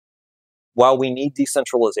while we need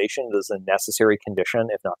decentralization as a necessary condition,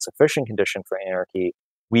 if not sufficient condition for anarchy,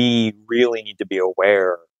 we really need to be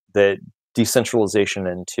aware that decentralization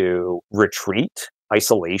into retreat,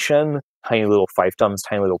 isolation, tiny little fiefdoms,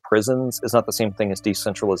 tiny little prisons is not the same thing as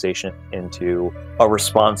decentralization into a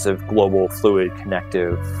responsive, global, fluid,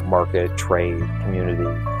 connective market, trade, community,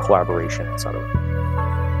 collaboration, etc.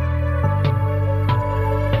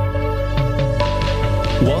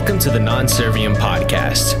 Welcome to the Non Serviam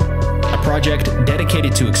Podcast, a project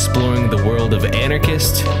dedicated to exploring the world of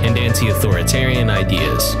anarchist and anti-authoritarian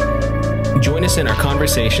ideas. Join us in our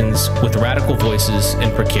conversations with radical voices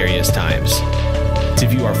in precarious times. To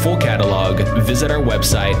view our full catalog, visit our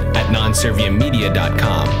website at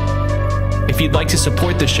nonserviammedia.com. If you'd like to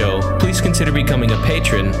support the show, please consider becoming a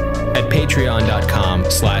patron at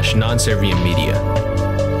patreon.com/nonserviammedia.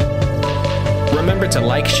 Remember to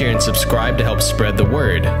like, share, and subscribe to help spread the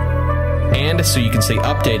word, and so you can stay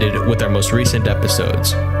updated with our most recent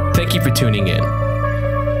episodes. Thank you for tuning in.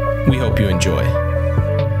 We hope you enjoy.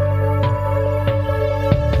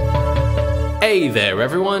 Hey there,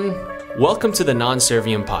 everyone. Welcome to the Non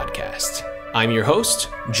Serviam Podcast. I'm your host,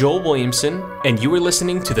 Joel Williamson, and you are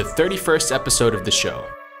listening to the 31st episode of the show.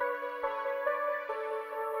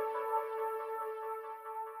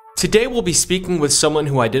 Today we'll be speaking with someone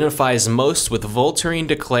who identifies most with Voltaire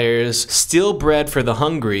Declare's "still bread for the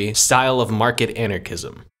hungry" style of market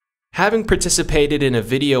anarchism. Having participated in a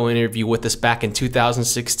video interview with us back in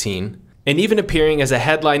 2016, and even appearing as a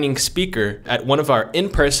headlining speaker at one of our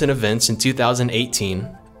in-person events in 2018,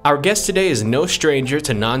 our guest today is no stranger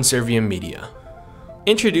to Non Serviam Media.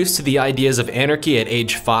 Introduced to the ideas of anarchy at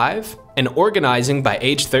age 5 and organizing by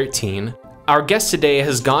age 13, our guest today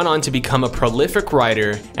has gone on to become a prolific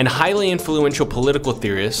writer and highly influential political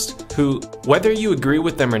theorist who, whether you agree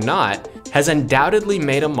with them or not, has undoubtedly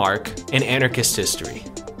made a mark in anarchist history.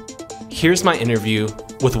 Here's my interview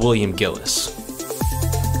with William Gillis.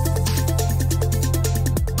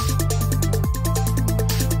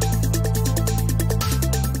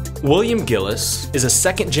 William Gillis is a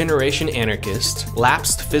second-generation anarchist,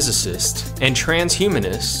 lapsed physicist, and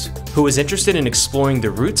transhumanist who is interested in exploring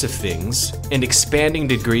the roots of things and expanding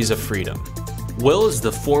degrees of freedom. Will is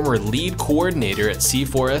the former lead coordinator at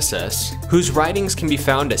C4SS, whose writings can be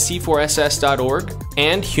found at c4ss.org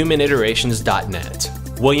and humaniterations.net.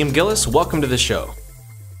 William Gillis, welcome to the show.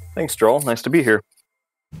 Thanks, Joel. Nice to be here.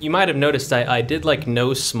 You might have noticed I did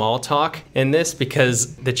no small talk in this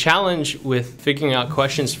because the challenge with figuring out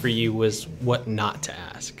questions for you was what not to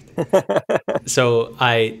ask. So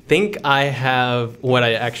I think I have what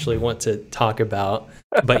I actually want to talk about.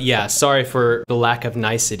 But yeah, sorry for the lack of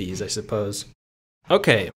niceties, I suppose.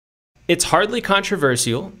 Okay, it's hardly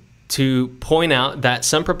controversial to point out that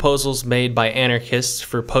some proposals made by anarchists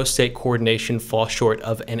for post-state coordination fall short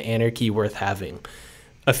of an anarchy worth having.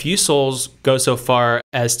 A few souls go so far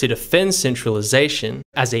as to defend centralization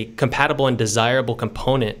as a compatible and desirable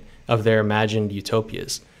component of their imagined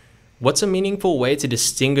utopias. What's a meaningful way to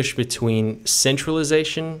distinguish between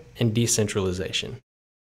centralization and decentralization?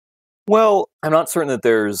 Well, I'm not certain that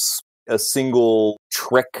there's a single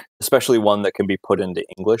trick, especially one that can be put into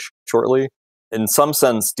English shortly. In some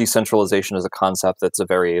sense, decentralization is a concept that's a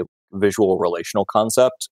very visual relational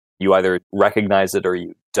concept. You either recognize it or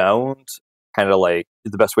you don't. Kind of like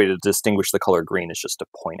the best way to distinguish the color green is just to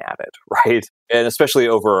point at it, right? And especially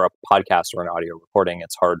over a podcast or an audio recording,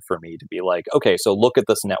 it's hard for me to be like, okay, so look at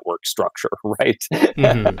this network structure, right?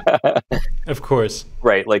 Mm-hmm. Of course.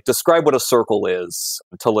 Right, like describe what a circle is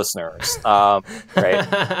to listeners, right?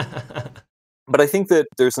 But I think that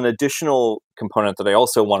there's an additional component that I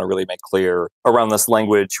also want to really make clear around this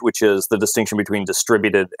language, which is the distinction between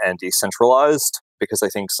distributed and decentralized, because I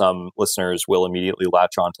think some listeners will immediately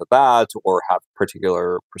latch onto that or have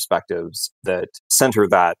particular perspectives that center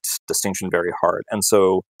that distinction very hard. And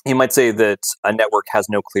so you might say that a network has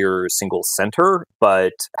no clear single center,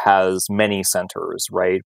 but has many centers,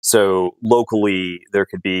 right? So locally, there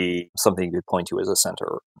could be something you could point to as a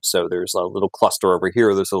center. So there's a little cluster over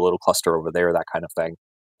here, there's a little cluster over there, that kind of thing.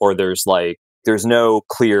 Or there's no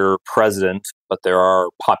clear president, but there are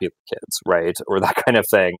popular kids, right? Or that kind of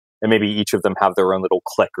thing. And maybe each of them have their own little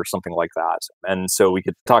clique or something like that. And so we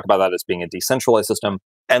could talk about that as being a decentralized system.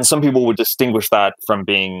 And some people would distinguish that from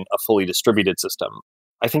being a fully distributed system.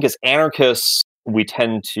 I think as anarchists, we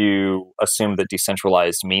tend to assume that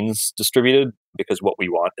decentralized means distributed because what we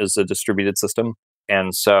want is a distributed system.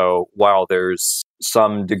 And so while there's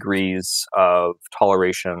some degrees of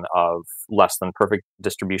toleration of less than perfect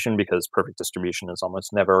distribution, because perfect distribution is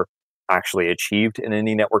almost never actually achieved in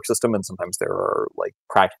any network system, and sometimes there are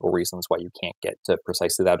practical reasons why you can't get to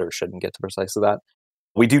precisely that or shouldn't get to precisely that.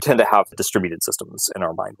 we do tend to have distributed systems in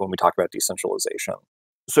our mind when we talk about decentralization.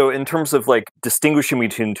 So in terms of like distinguishing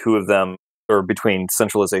between two of them, or between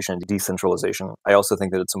centralization and decentralization, I also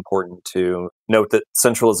think that it's important to note that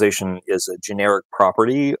centralization is a generic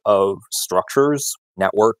property of structures,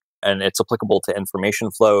 network, and it's applicable to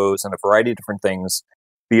information flows and a variety of different things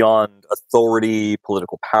beyond authority,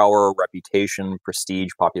 political power, reputation, prestige,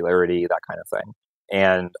 popularity, that kind of thing.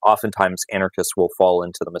 And oftentimes anarchists will fall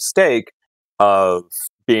into the mistake of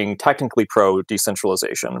being technically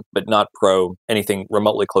pro-decentralization, but not pro anything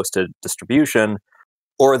remotely close to distribution,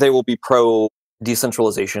 or they will be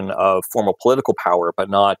pro-decentralization of formal political power, but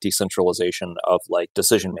not decentralization of like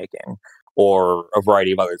decision-making or a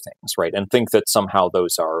variety of other things, right? And think that somehow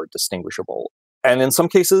those are distinguishable. And in some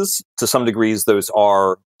cases, to some degrees, those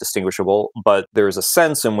are distinguishable, but there's a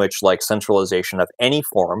sense in which like centralization of any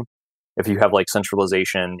form, if you have like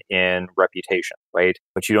centralization in reputation, right?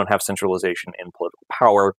 But you don't have centralization in political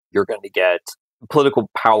power, you're going to get political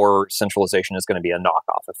power centralization is going to be a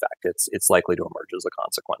knockoff effect. It's likely to emerge as a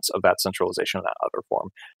consequence of that centralization in that other form.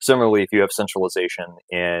 Similarly, if you have centralization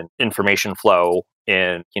in information flow,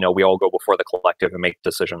 we all go before the collective and make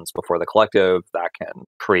decisions before the collective, that can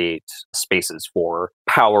create spaces for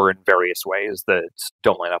power in various ways that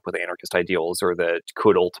don't line up with anarchist ideals or that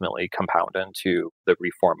could ultimately compound into the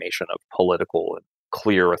reformation of political and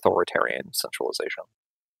clear authoritarian centralization.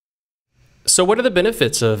 So what are the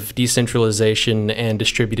benefits of decentralization and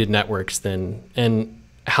distributed networks then? And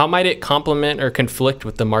how might it complement or conflict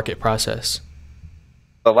with the market process?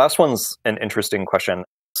 The last one's an interesting question.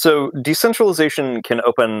 So decentralization can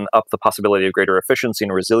open up the possibility of greater efficiency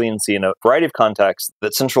and resiliency in a variety of contexts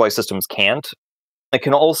that centralized systems can't. It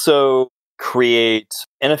can also create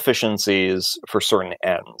inefficiencies for certain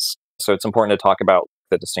ends. So it's important to talk about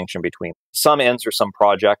the distinction between some ends or some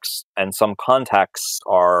projects and some contexts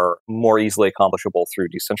are more easily accomplishable through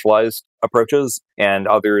decentralized approaches, and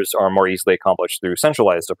others are more easily accomplished through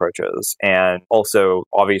centralized approaches. And also,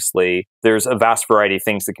 obviously, there's a vast variety of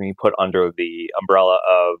things that can be put under the umbrella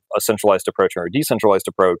of a centralized approach or a decentralized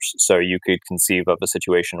approach. So you could conceive of a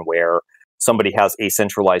situation where somebody has a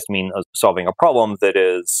centralized means of solving a problem that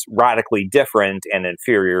is radically different and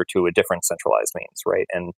inferior to a different centralized means, right?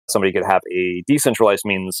 And somebody could have a decentralized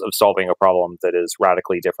means of solving a problem that is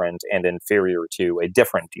radically different and inferior to a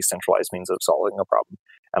different decentralized means of solving a problem.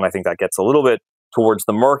 And I think that gets a little bit towards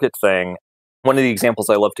the market thing. One of the examples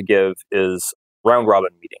I love to give is round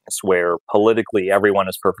robin meetings where politically everyone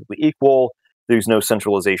is perfectly equal. There's no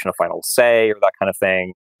centralization of final say or that kind of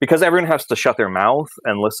thing. Because everyone has to shut their mouth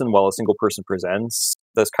and listen while a single person presents,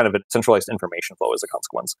 there's kind of a centralized information flow as a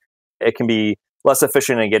consequence. It can be less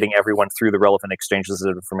efficient in getting everyone through the relevant exchanges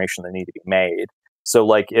of information that need to be made. So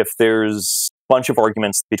like if there's a bunch of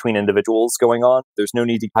arguments between individuals going on, there's no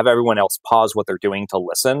need to have everyone else pause what they're doing to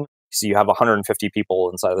listen. So you have 150 people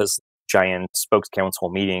inside this giant spokes council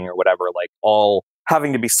meeting or whatever, like all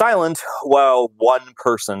having to be silent while one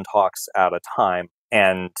person talks at a time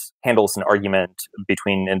and handles an argument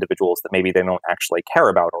between individuals that maybe they don't actually care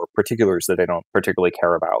about or particulars that they don't particularly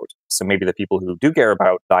care about. So maybe the people who do care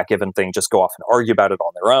about that given thing just go off and argue about it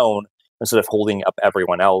on their own instead of holding up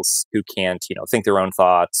everyone else who can't, think their own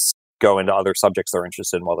thoughts, go into other subjects they're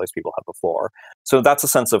interested in while those people have the floor. So that's a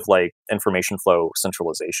sense of like information flow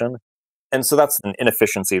centralization. And so that's an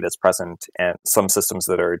inefficiency that's present in some systems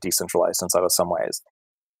that are decentralized inside of some ways.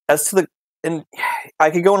 And I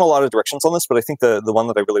could go in a lot of directions on this, but I think the one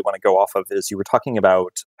that I really want to go off of is you were talking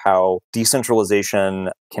about how decentralization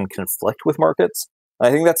can conflict with markets. And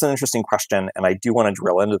I think that's an interesting question, and I do want to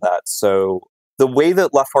drill into that. So the way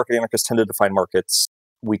that left market anarchists tend to define markets,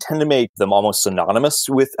 we tend to make them almost synonymous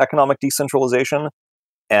with economic decentralization,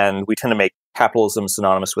 and we tend to make capitalism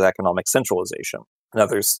synonymous with economic centralization. Now,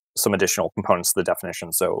 there's some additional components to the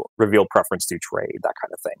definition, so revealed preference through trade, that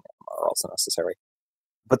kind of thing, are also necessary.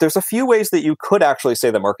 But there's a few ways that you could actually say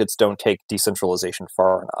that markets don't take decentralization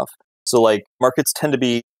far enough. So like markets they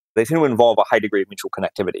tend to involve a high degree of mutual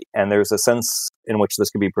connectivity. And there's a sense in which this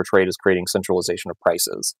could be portrayed as creating centralization of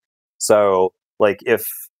prices. So like if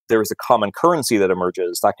there's a common currency that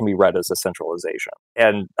emerges, that can be read as a centralization.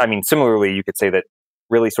 And I mean, similarly, you could say that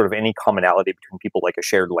really sort of any commonality between people like a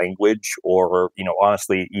shared language or,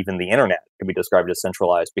 honestly, even the internet can be described as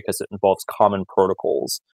centralized because it involves common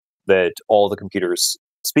protocols that all the computers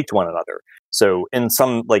speak to one another. So in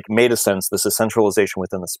some meta sense, this is centralization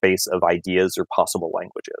within the space of ideas or possible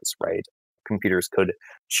languages, right? Computers could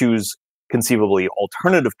choose conceivably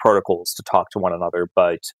alternative protocols to talk to one another,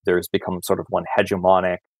 but there's become sort of one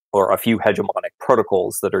hegemonic or a few hegemonic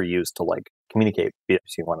protocols that are used to communicate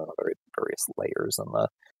between one another at various layers in the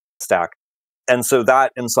stack. And so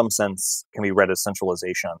that, in some sense, can be read as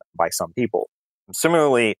centralization by some people.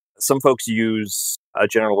 Similarly, some folks use a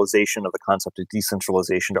generalization of the concept of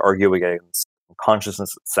decentralization to argue against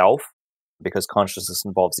consciousness itself, because consciousness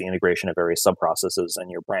involves the integration of various subprocesses in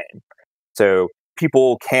your brain. So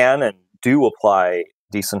people can and do apply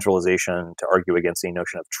decentralization to argue against the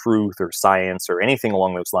notion of truth or science or anything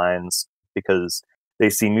along those lines, because they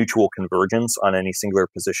see mutual convergence on any singular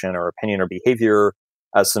position or opinion or behavior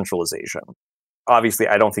as centralization. Obviously,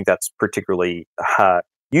 I don't think that's particularly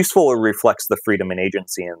useful or reflects the freedom and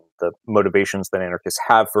agency and the motivations that anarchists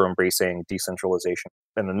have for embracing decentralization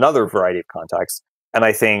in another variety of contexts. And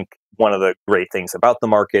I think one of the great things about the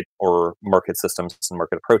market or market systems and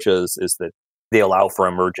market approaches is that they allow for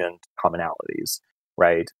emergent commonalities,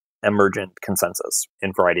 right? Emergent consensus in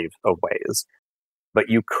a variety of ways. But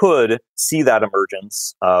you could see that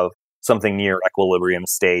emergence of something near equilibrium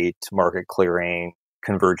state, market clearing,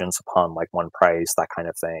 convergence upon like one price, that kind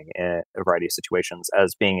of thing in a variety of situations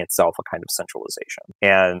as being itself a kind of centralization.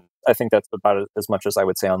 And I think that's about as much as I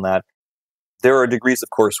would say on that. There are degrees, of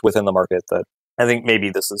course, within the market that I think maybe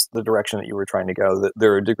this is the direction that you were trying to go, that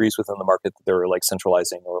there are degrees within the market that they're like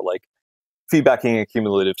centralizing or like feedbacking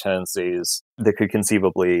accumulative tendencies that could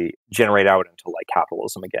conceivably generate out into like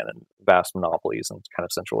capitalism again and vast monopolies and kind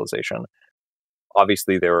of centralization.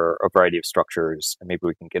 Obviously, there are a variety of structures, and maybe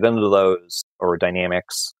we can get into those, or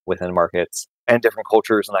dynamics within markets and different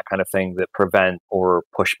cultures and that kind of thing that prevent or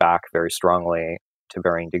push back very strongly to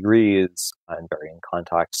varying degrees and varying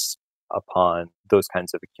contexts upon those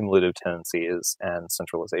kinds of accumulative tendencies and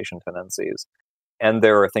centralization tendencies. And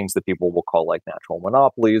there are things that people will call like natural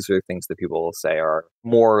monopolies, or things that people will say are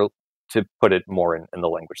more, to put it more in the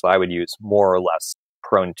language that I would use, more or less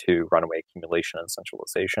prone to runaway accumulation and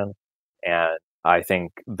centralization. And I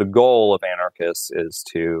think the goal of anarchists is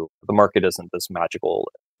the market isn't this magical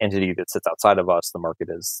entity that sits outside of us. The market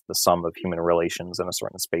is the sum of human relations in a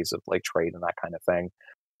certain space of like trade and that kind of thing.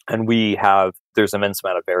 And there's an immense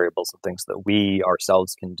amount of variables and things that we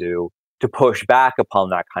ourselves can do to push back upon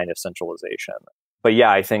that kind of centralization. But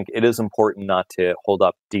yeah, I think it is important not to hold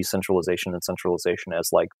up decentralization and centralization as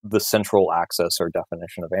like the central axis or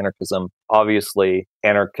definition of anarchism. Obviously,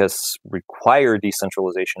 anarchists require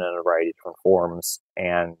decentralization in a variety of different forms,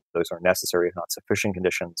 and those are necessary, if not sufficient,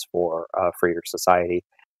 conditions for a freer society.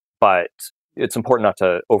 But it's important not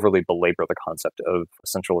to overly belabor the concept of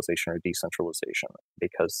centralization or decentralization,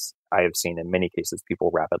 because I have seen in many cases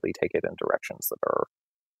people rapidly take it in directions that are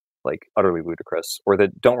like utterly ludicrous, or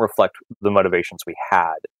that don't reflect the motivations we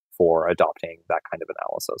had for adopting that kind of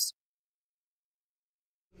analysis.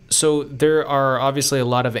 So there are obviously a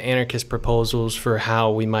lot of anarchist proposals for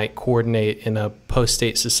how we might coordinate in a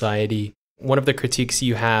post-state society. One of the critiques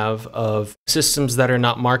you have of systems that are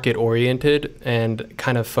not market-oriented and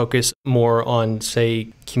kind of focus more on, say,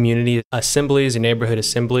 community assemblies and neighborhood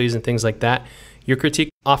assemblies and things like that, your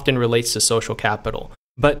critique often relates to social capital.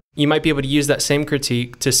 But you might be able to use that same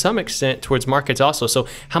critique to some extent towards markets also. So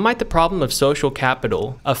how might the problem of social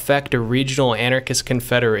capital affect a regional anarchist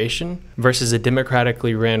confederation versus a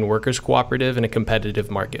democratically ran workers' cooperative in a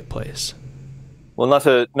competitive marketplace? Well, not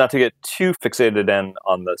to get too fixated in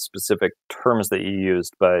on the specific terms that you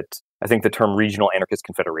used, but I think the term regional anarchist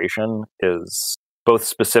confederation is both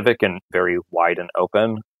specific and very wide and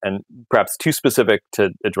open, and perhaps too specific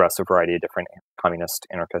to address a variety of different communist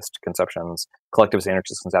anarchist conceptions, collectivist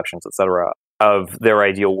anarchist conceptions, etc., of their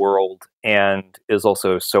ideal world, and is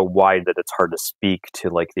also so wide that it's hard to speak to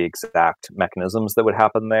like the exact mechanisms that would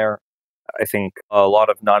happen there. I think a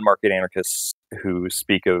lot of non-market anarchists who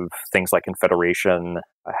speak of things like confederation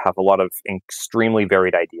have a lot of extremely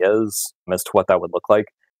varied ideas as to what that would look like,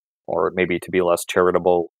 or maybe to be less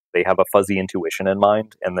charitable, they have a fuzzy intuition in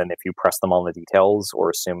mind, and then if you press them on the details or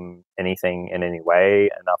assume anything in any way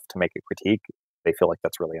enough to make a critique, they feel like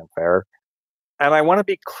that's really unfair. And I want to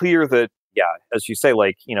be clear that, yeah, as you say,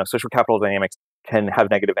 like, social capital dynamics can have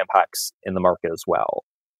negative impacts in the market as well.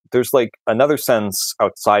 There's like another sense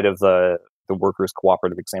outside of the workers'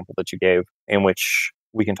 cooperative example that you gave, in which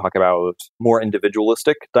we can talk about more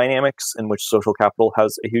individualistic dynamics in which social capital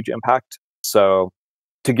has a huge impact. So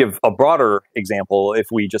to give a broader example, if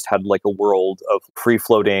we just had like a world of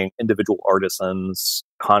free-floating individual artisans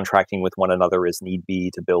contracting with one another as need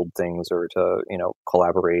be to build things or to,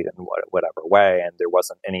 collaborate in whatever way, and there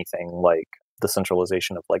wasn't anything like the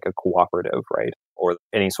centralization of like a cooperative, right? Or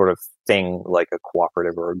any sort of thing like a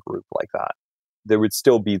cooperative or a group like that, there would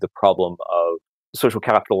still be the problem of social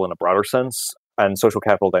capital in a broader sense, and social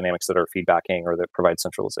capital dynamics that are feedbacking or that provide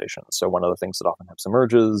centralization. So one of the things that often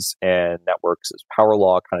emerges in networks is power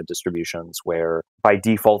law kind of distributions, where by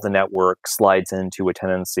default the network slides into a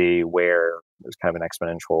tendency where there's kind of an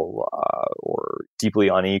exponential or deeply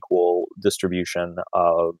unequal distribution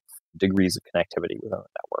of degrees of connectivity within the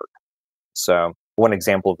network. So one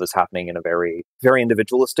example of this happening in a very, very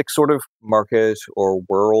individualistic sort of market or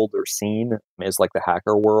world or scene is like the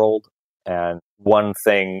hacker world. And one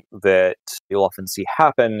thing that you'll often see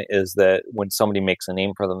happen is that when somebody makes a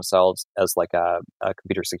name for themselves as like a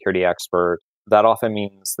computer security expert, that often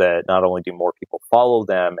means that not only do more people follow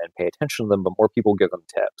them and pay attention to them, but more people give them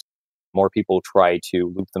tips. More people try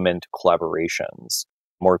to loop them into collaborations.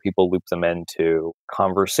 More people loop them into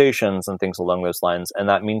conversations and things along those lines. And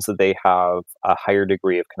that means that they have a higher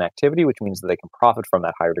degree of connectivity, which means that they can profit from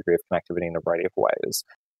that higher degree of connectivity in a variety of ways.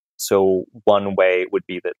 So one way would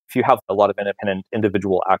be that if you have a lot of independent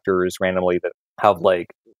individual actors randomly that have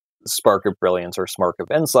like spark of brilliance or spark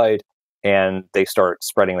of insight, and they start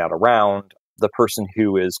spreading that around, the person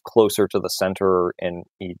who is closer to the center and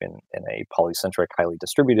even in a polycentric, highly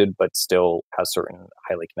distributed, but still has certain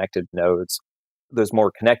highly connected nodes, those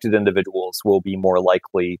more connected individuals will be more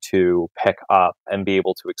likely to pick up and be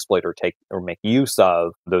able to exploit or take or make use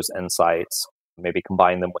of those insights, maybe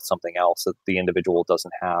combine them with something else that the individual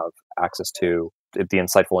doesn't have access to, if the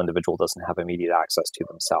insightful individual doesn't have immediate access to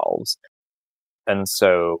themselves. And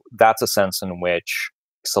so that's a sense in which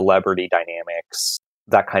celebrity dynamics,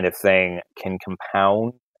 that kind of thing, can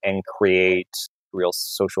compound and create real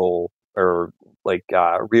social or like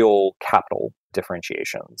real capital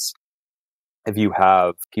differentiations. If you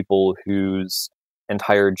have people whose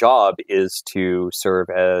entire job is to serve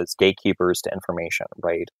as gatekeepers to information,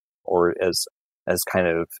 right? Or as kind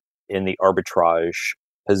of in the arbitrage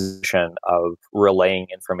position of relaying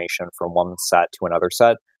information from one set to another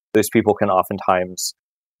set, those people can oftentimes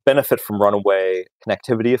benefit from runaway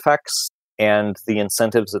connectivity effects, and the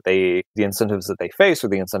incentives that they face or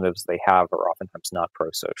the incentives they have are oftentimes not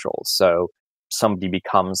pro-social. So somebody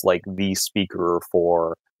becomes like the speaker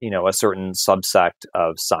for, a certain subsect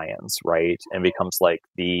of science, right? And becomes like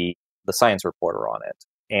the science reporter on it.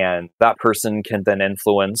 And that person can then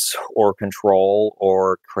influence or control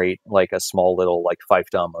or create like a small little like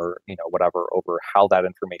fiefdom or, whatever over how that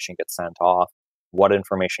information gets sent off, what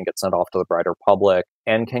information gets sent off to the broader public,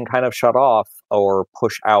 and can kind of shut off or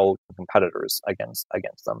push out competitors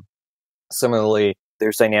against them. Similarly,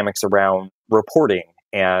 there's dynamics around reporting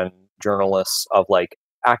and journalists of like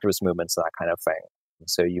activist movements and that kind of thing.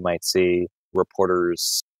 So you might see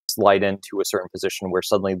reporters slide into a certain position where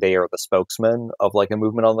suddenly they are the spokesman of like a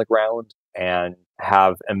movement on the ground and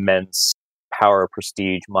have immense power,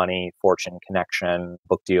 prestige, money, fortune, connection,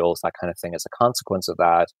 book deals, that kind of thing as a consequence of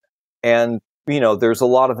that. And, there's a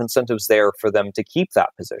lot of incentives there for them to keep that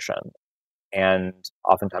position. And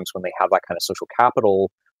oftentimes when they have that kind of social capital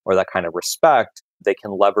or that kind of respect, they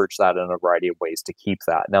can leverage that in a variety of ways to keep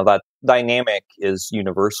that. Now, that dynamic is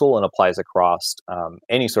universal and applies across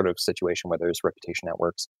any sort of situation where there's reputation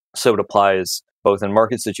networks. So it applies both in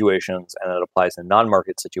market situations and it applies in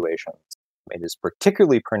non-market situations. It is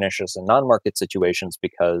particularly pernicious in non-market situations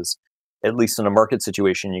because, at least in a market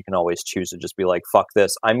situation, you can always choose to just be like, fuck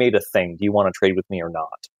this, I made a thing. Do you want to trade with me or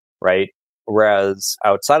not? Right? Whereas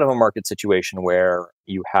outside of a market situation where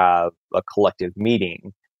you have a collective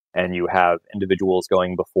meeting and you have individuals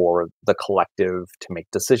going before the collective to make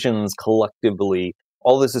decisions collectively,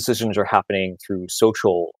 all those decisions are happening through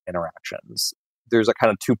social interactions. There's a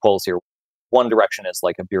kind of two poles here. One direction is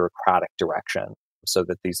like a bureaucratic direction, so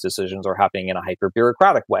that these decisions are happening in a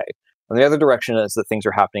hyper-bureaucratic way. And the other direction is that things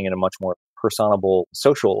are happening in a much more personable,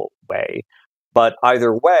 social way. But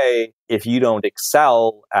either way, if you don't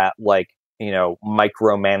excel at like,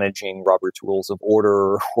 micromanaging Robert's Rules of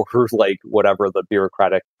Order or like whatever the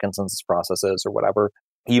bureaucratic consensus process is or whatever,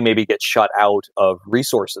 you maybe get shut out of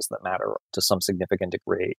resources that matter to some significant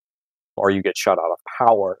degree, or you get shut out of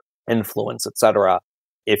power, influence, etc.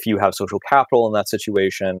 If you have social capital in that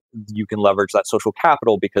situation, you can leverage that social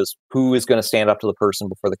capital because who is going to stand up to the person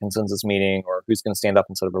before the consensus meeting, or who's going to stand up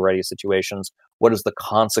in sort of a variety of situations? What is the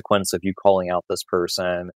consequence of you calling out this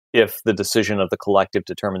person if the decision of the collective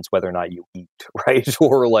determines whether or not you eat, right?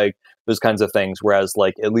 Or like those kinds of things. Whereas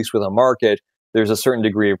like, at least with a market, there's a certain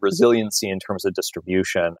degree of resiliency in terms of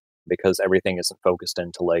distribution because everything isn't focused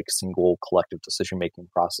into like single collective decision-making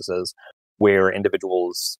processes where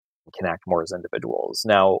individuals can act more as individuals.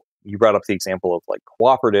 Now, you brought up the example of like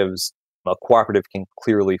cooperatives. A cooperative can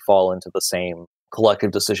clearly fall into the same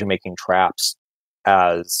collective decision-making traps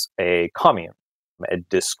as a commune, a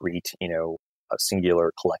discrete, a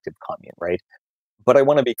singular collective commune, right? But I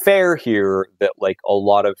want to be fair here that like a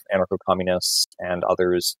lot of anarcho-communists and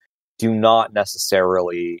others do not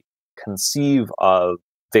necessarily conceive of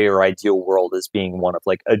their ideal world as being one of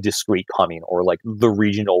like a discrete commune or like the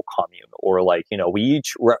regional commune, or like, we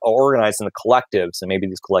each organize in the collectives, and maybe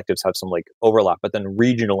these collectives have some like overlap, but then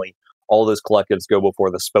regionally all those collectives go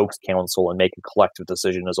before the spokes council and make a collective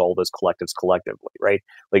decision as all those collectives collectively, right?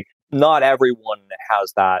 Like, not everyone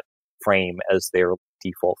has that frame as their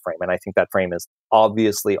default frame. And I think that frame is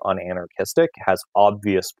obviously unanarchistic, has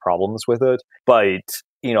obvious problems with it. But,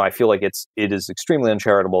 I feel like it is extremely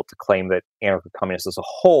uncharitable to claim that anarcho-communists as a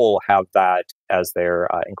whole have that as their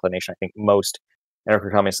inclination. I think most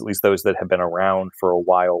anarcho-communists, at least those that have been around for a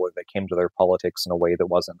while, or that came to their politics in a way that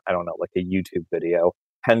wasn't, I don't know, like a YouTube video,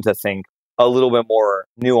 tend to think a little bit more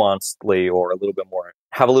nuancedly, or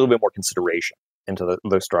have a little bit more consideration into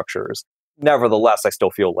those structures. Nevertheless, I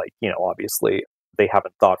still feel like, obviously they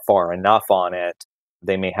haven't thought far enough on it.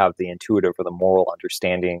 They may have the intuitive or the moral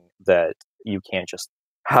understanding that you can't just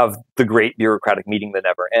have the great bureaucratic meeting that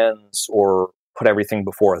never ends, or put everything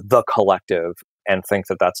before the collective and think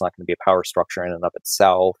that that's not going to be a power structure in and of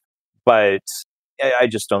itself. But I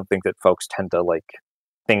just don't think that folks tend to like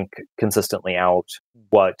think consistently out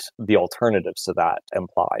what the alternatives to that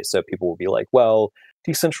imply. So people will be like, well,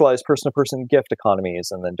 decentralized person-to-person gift economies,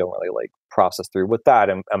 and then don't really like process through what that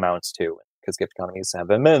amounts to, because gift economies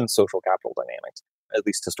have immense social capital dynamics, at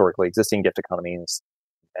least historically existing gift economies.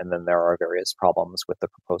 And then there are various problems with the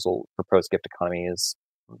proposed gift economies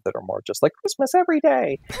that are more just like Christmas every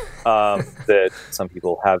day, that some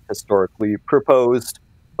people have historically proposed,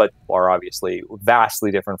 but are obviously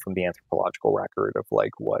vastly different from the anthropological record of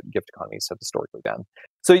like what gift economies have historically been.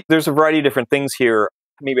 So there's a variety of different things here.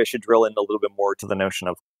 Maybe I should drill in a little bit more to the notion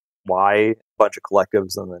of why a bunch of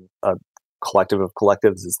collectives and then a collective of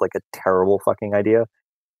collectives is like a terrible fucking idea.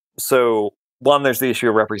 So one, there's the issue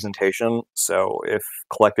of representation. So if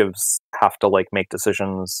collectives have to like make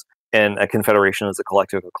decisions and a confederation is a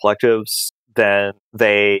collective of collectives, then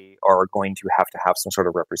they are going to have some sort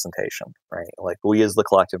of representation, right? Like, we as the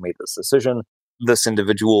collective made this decision. This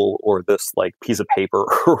individual or this like piece of paper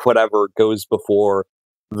or whatever goes before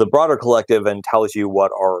the broader collective and tells you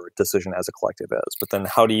what our decision as a collective is. But then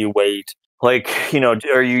how do you weight, like,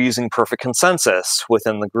 are you using perfect consensus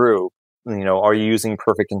within the group? Are you using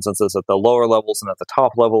perfect consensus at the lower levels and at the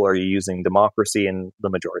top level? Are you using democracy in the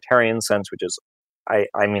majoritarian sense, which is, I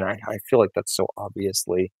feel like that's so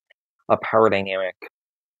obviously a power dynamic.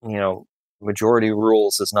 Majority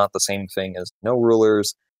rules is not the same thing as no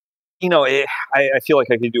rulers. I feel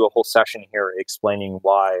like I could do a whole session here explaining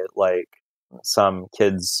why, like, some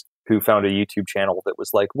kids who found a YouTube channel that was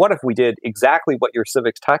like, what if we did exactly what your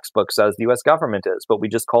civics textbook says the US government is, but we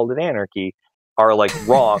just called it anarchy, are like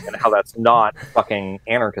wrong, and how that's not fucking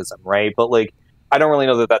anarchism, right? But like, I don't really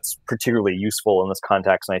know that that's particularly useful in this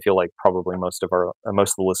context, and I feel like probably most of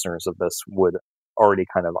the listeners of this would already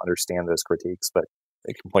kind of understand those critiques, but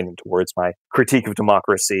they can point them towards my critique of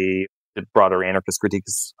democracy, the broader anarchist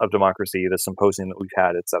critiques of democracy, the symposium that we've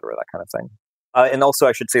had, et cetera, that kind of thing. And also,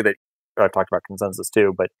 I should say that I've talked about consensus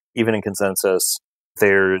too, but even in consensus,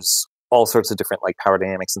 there's all sorts of different like power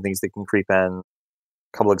dynamics and things that can creep in.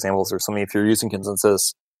 A couple examples are something, if you're using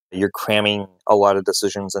consensus, you're cramming a lot of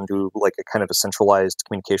decisions into like a kind of a centralized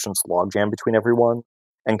communications logjam between everyone.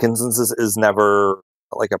 And consensus is never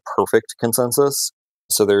like a perfect consensus.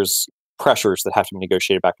 So there's pressures that have to be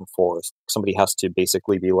negotiated back and forth. Somebody has to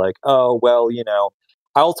basically be like, oh, well,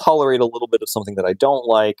 I'll tolerate a little bit of something that I don't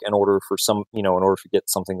like in order to get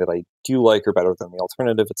something that I do like or better than the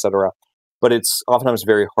alternative, etc. But it's oftentimes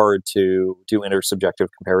very hard to do intersubjective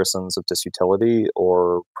comparisons of disutility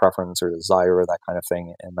or preference or desire or that kind of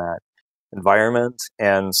thing in that environment.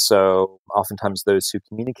 And so oftentimes those who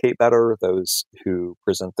communicate better, those who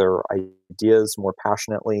present their ideas more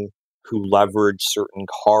passionately, who leverage certain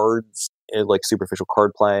cards, like superficial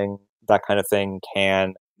card playing, that kind of thing,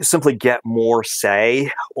 can simply get more say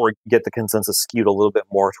or get the consensus skewed a little bit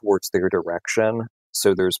more towards their direction.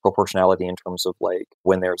 So there's proportionality in terms of like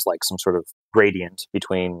when there's like some sort of gradient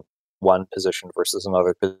between one position versus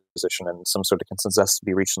another position, and some sort of consensus has to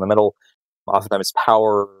be reached in the middle. Oftentimes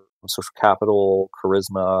power, social capital,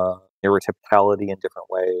 charisma, neurotypicality in different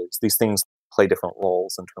ways. These things play different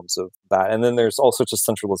roles in terms of that. And then there's all sorts of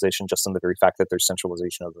centralization just in the very fact that there's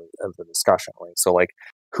centralization of the discussion, right? So like,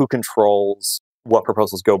 who controls what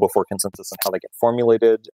proposals go before consensus and how they get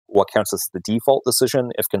formulated, what counts as the default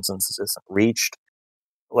decision if consensus isn't reached.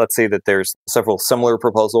 Let's say that there's several similar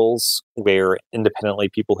proposals where independently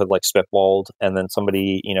people have like spitballed, and then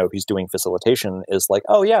somebody, who's doing facilitation is like,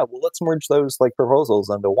 oh yeah, well, let's merge those like proposals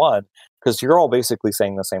into one because you're all basically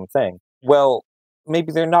saying the same thing. Well,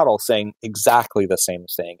 maybe they're not all saying exactly the same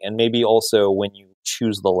thing. And maybe also when you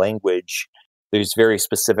choose the language, there's very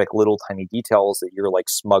specific little tiny details that you're like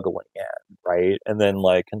smuggling in, right? And then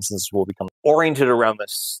like consensus will become oriented around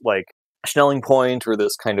this like Schnelling point or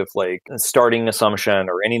this kind of like starting assumption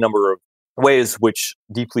or any number of ways which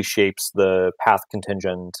deeply shapes the path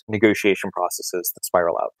contingent negotiation processes that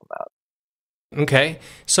spiral out from that. Okay.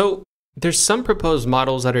 So there's some proposed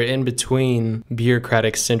models that are in between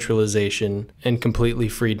bureaucratic centralization and completely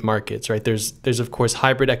freed markets, right? There's of course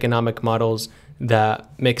hybrid economic models that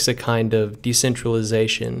mix a kind of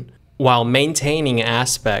decentralization while maintaining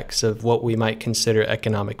aspects of what we might consider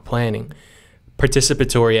economic planning.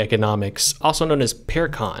 Participatory economics, also known as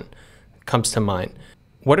PARCON, comes to mind.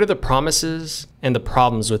 What are the promises and the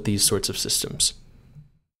problems with these sorts of systems?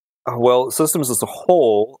 Well, systems as a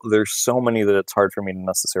whole, there's so many that it's hard for me to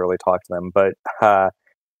necessarily talk to them. But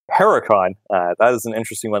PARCON, that is an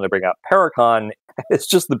interesting one to bring up. PARCON is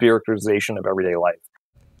just the bureaucratization of everyday life.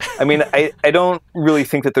 I mean, I don't really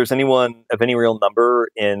think that there's anyone of any real number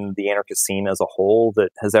in the anarchist scene as a whole that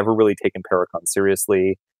has ever really taken PARCON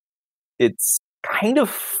seriously. It's kind of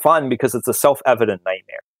fun because it's a self-evident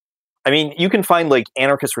nightmare. I mean, you can find like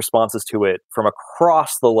anarchist responses to it from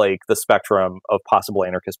across the spectrum of possible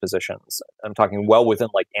anarchist positions. I'm talking well within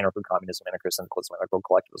like anarcho-communism, anarcho-syndicalism,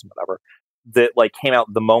 anarcho-collectivism, whatever, that like came out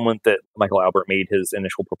the moment that Michael Albert made his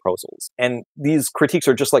initial proposals. And these critiques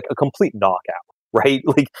are just like a complete knockout, right?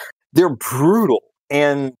 Like they're brutal.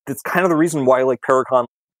 And it's kind of the reason why like PARCON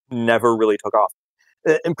never really took off.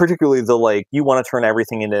 And particularly the like, you want to turn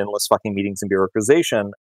everything into endless fucking meetings and bureaucratization.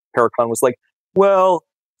 PARCON was like, well,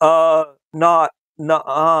 not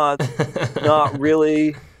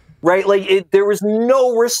really, right? Like there was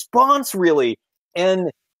no response really, and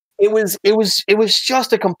it was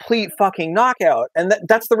just a complete fucking knockout. And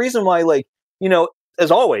that's the reason why, like, you know, as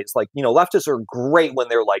always, like, you know, leftists are great when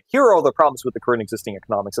they're like, here are all the problems with the current existing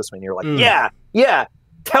economic system, and you're like, yeah,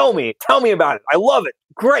 tell me about it. I love it.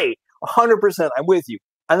 Great. 100%, I'm with you.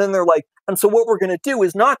 And then they're like, and so what we're going to do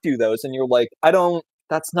is not do those. And you're like,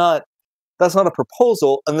 that's not a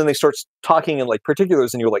proposal. And then they start talking in like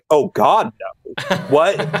particulars and you're like, oh God, no.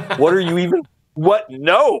 What are you even, what?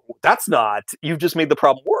 No, that's not, you've just made the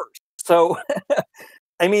problem worse. So,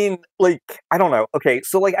 I mean, like, I don't know. Okay.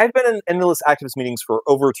 So like I've been in endless activist meetings for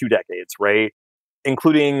over 2 decades, right?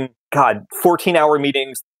 Including, 14-hour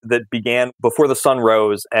meetings that began before the sun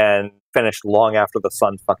rose and finished long after the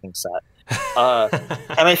sun fucking set.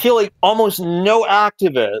 And I feel like almost no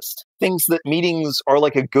activist thinks that meetings are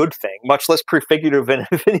like a good thing, much less prefigurative and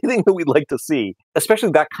if anything that we'd like to see,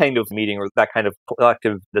 especially that kind of meeting or that kind of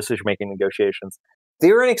collective decision-making negotiations.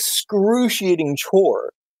 They're an excruciating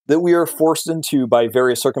chore that we are forced into by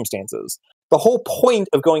various circumstances. The whole point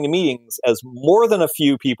of going to meetings, as more than a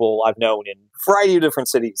few people I've known in a variety of different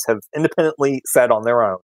cities have independently said on their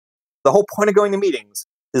own, the whole point of going to meetings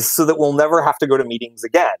is so that we'll never have to go to meetings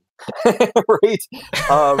again, right?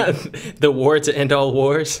 The war to end all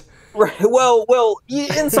wars? Right. Well,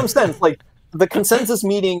 in some sense, like the consensus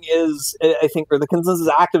meeting is, I think, or the consensus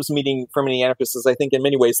actives meeting for many anarchists is, I think, in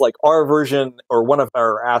many ways, like our version or one of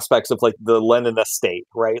our aspects of like the Leninist state,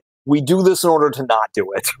 right? We do this in order to not do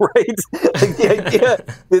it, right?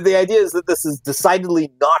 Like the idea is that this is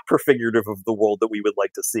decidedly not prefigurative of the world that we would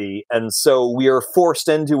like to see. And so we are forced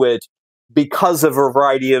into it because of a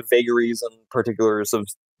variety of vagaries and particulars of,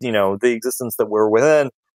 you know, the existence that we're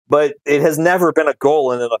within. But it has never been a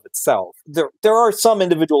goal in and of itself. There are some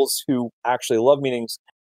individuals who actually love meetings.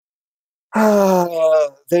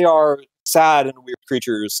 They are sad and weird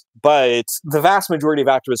creatures, but the vast majority of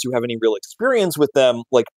activists who have any real experience with them,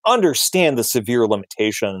 like, understand the severe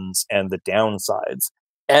limitations and the downsides.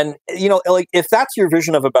 And, you know, like, if that's your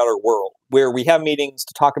vision of a better world, where we have meetings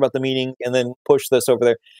to talk about the meeting and then push this over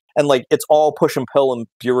there, and, like, it's all push and pull and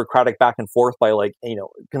bureaucratic back and forth by, like, you know,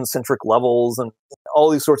 concentric levels and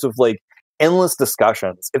all these sorts of, like, endless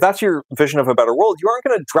discussions. If that's your vision of a better world, you aren't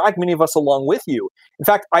going to drag many of us along with you. In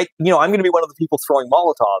fact, I'm going to be one of the people throwing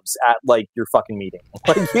Molotovs at, like, your fucking meeting.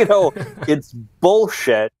 Like, you know, it's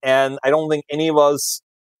bullshit. And I don't think any of us,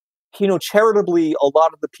 you know, charitably, a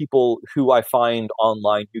lot of the people who I find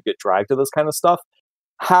online who get dragged to this kind of stuff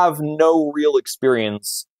have no real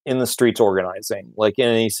experience in the streets organizing, like in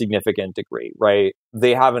any significant degree, right?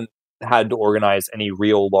 They haven't had to organize any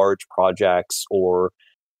real large projects or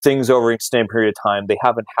things over an extended period of time. They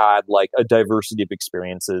haven't had like a diversity of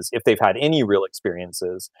experiences, if they've had any real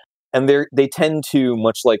experiences. And they tend to,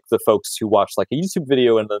 much like the folks who watch like a YouTube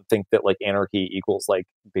video and then think that like anarchy equals like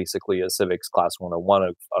basically a civics class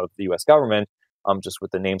 101 of the US government, just with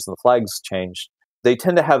the names and the flags changed. They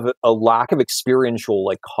tend to have a lack of experiential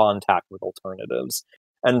like contact with alternatives.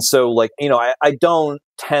 And so, like, you know, I don't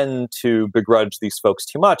tend to begrudge these folks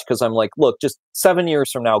too much because I'm like, look, just 7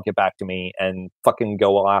 years from now, get back to me and fucking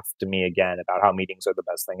go off to me again about how meetings are the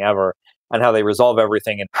best thing ever and how they resolve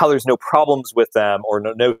everything and how there's no problems with them or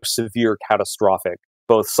no severe catastrophic,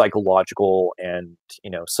 both psychological and,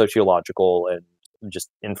 sociological and just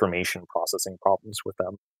information processing problems with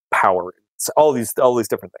them, power, all these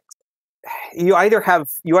different things. You either have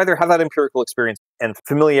that empirical experience and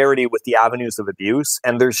familiarity with the avenues of abuse,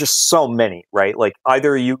 and there's just so many, right? Like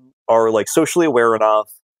either you are like socially aware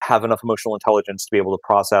enough, have enough emotional intelligence to be able to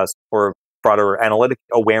process, or broader analytic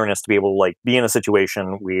awareness to be able to like be in a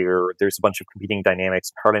situation where there's a bunch of competing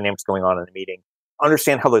dynamics, power dynamics going on in a meeting,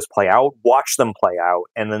 understand how those play out, watch them play out,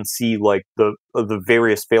 and then see like the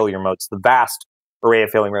various failure modes, the vast array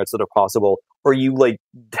of failure modes that are possible, or you like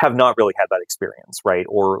have not really had that experience, right?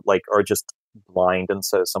 Or like are just blind in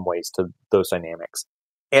some ways to those dynamics.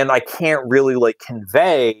 And I can't really like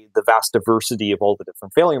convey the vast diversity of all the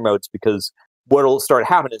different failure modes because what'll start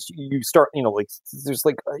happening is you start, like there's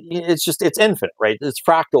like, it's infinite, right? It's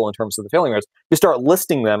fractal in terms of the failure modes. You start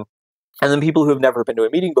listing them. And then people who have never been to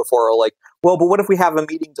a meeting before are like, well, but what if we have a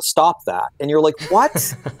meeting to stop that? And you're like,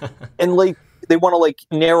 what? And like, they want to like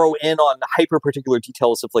narrow in on hyper particular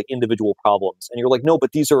details of like individual problems. And you're like, no,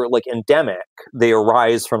 but these are like endemic. They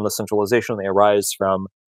arise from the centralization. They arise from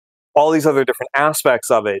all these other different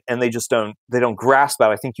aspects of it. And they don't grasp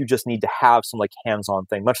that. I think you just need to have some like hands-on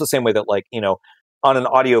thing, much the same way that like, on an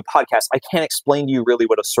audio podcast, I can't explain to you really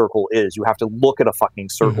what a circle is. You have to look at a fucking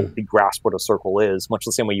circle to grasp what a circle is, much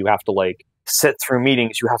the same way you have to like sit through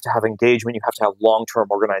meetings, you have to have engagement, you have to have long-term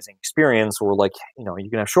organizing experience, or like, you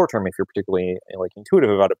can have short-term if you're particularly like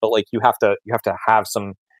intuitive about it, but like you have to have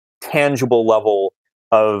some tangible level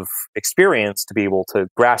of experience to be able to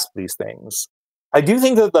grasp these things. I do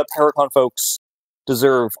think that the Paracon folks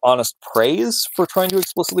deserve honest praise for trying to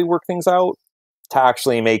explicitly work things out to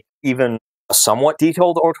actually make even a somewhat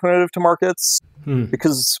detailed alternative to markets,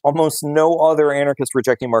 because almost no other anarchist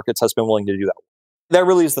rejecting markets has been willing to do that. That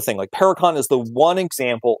really is the thing. Like Paracon is the one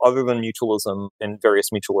example, other than mutualism and various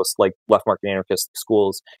mutualist, like left market anarchist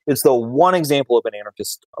schools, it's the one example of an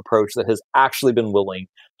anarchist approach that has actually been willing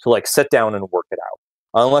to like sit down and work it out.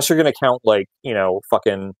 Unless you're going to count like,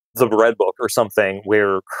 fucking the Red Book or something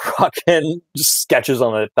where fucking just sketches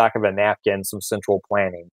on the back of a napkin, some central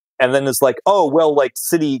planning. And then it's like, oh, well, like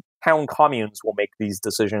town communes will make these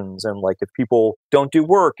decisions. And like, if people don't do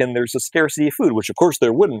work and there's a scarcity of food, which of course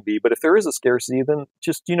there wouldn't be, but if there is a scarcity, then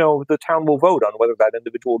just, the town will vote on whether that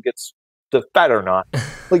individual gets fed or not.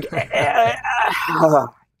 Like, I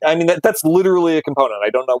mean, that's literally a component.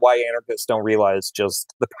 I don't know why anarchists don't realize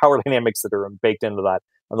just the power dynamics that are baked into that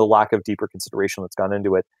and the lack of deeper consideration that's gone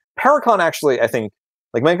into it. Paracon actually, I think,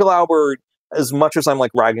 like Michael Albert, as much as I'm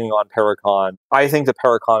like ragging on Paracon, I think that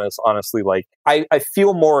Paracon is honestly like, I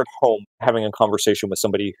feel more at home having a conversation with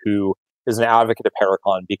somebody who is an advocate of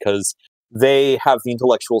Paracon because they have the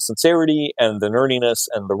intellectual sincerity and the nerdiness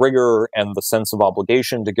and the rigor and the sense of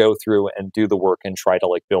obligation to go through and do the work and try to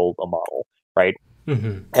like build a model, right?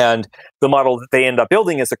 Mm-hmm. And the model that they end up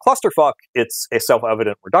building is a clusterfuck. It's a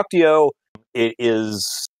self-evident reductio. It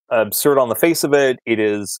is absurd on the face of it. It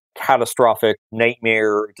is catastrophic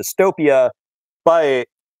nightmare dystopia. But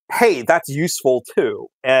hey, that's useful too.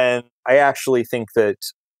 And I actually think that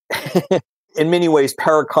in many ways,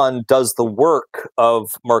 Paracon does the work of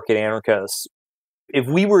market anarchists. If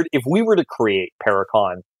we were to create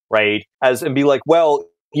Paracon, right, and be like, well,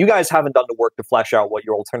 you guys haven't done the work to flesh out what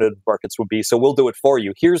your alternative markets would be, so we'll do it for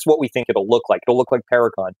you. Here's what we think it'll look like. It'll look like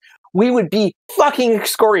Paracon. We would be fucking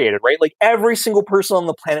excoriated, right? Like every single person on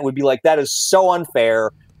the planet would be like, that is so unfair.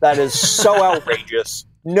 That is so outrageous.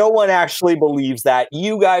 No one actually believes that.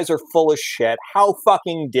 You guys are full of shit. How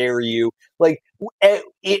fucking dare you? Like,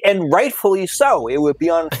 and rightfully so. It would be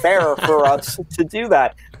unfair for us to do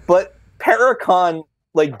that. But Paracon,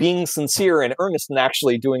 like being sincere and earnest and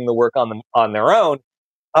actually doing the work on their own,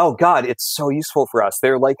 oh God, it's so useful for us.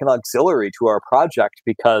 They're like an auxiliary to our project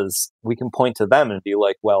because we can point to them and be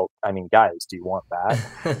like, well, I mean, guys, do you want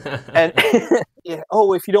that? And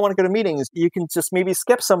if you don't want to go to meetings, you can just maybe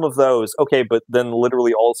skip some of those. Okay, but then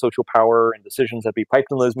literally all social power and decisions that be piped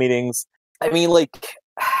in those meetings. I mean, like,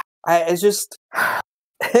 I just...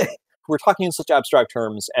 We're talking in such abstract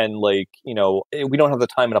terms and like, we don't have the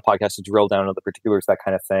time in a podcast to drill down into the particulars, that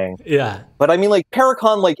kind of thing. Yeah. But I mean, like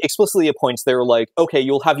Paracon, like explicitly appoints, they're like, okay,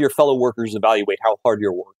 you'll have your fellow workers evaluate how hard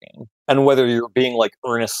you're working and whether you're being like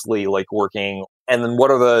earnestly like working. And then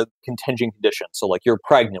what are the contingent conditions? So like you're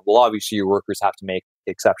pregnant. Well, obviously your workers have to make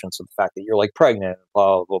exceptions to the fact that you're like pregnant,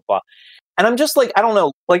 blah, blah, blah. And I'm just like, I don't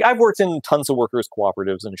know, like I've worked in tons of workers'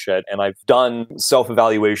 cooperatives and shit, and I've done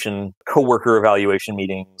self-evaluation, coworker evaluation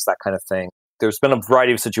meetings, that kind of thing. There's been a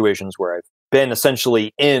variety of situations where I've been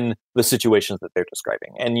essentially in the situations that they're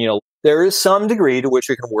describing. And, there is some degree to which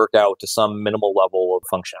it can work out to some minimal level of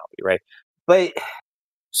functionality, right? But,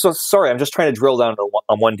 so sorry, I'm just trying to drill down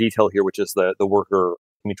on one detail here, which is the worker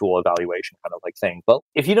mutual evaluation kind of like thing. But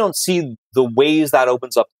if you don't see the ways that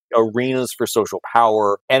opens up arenas for social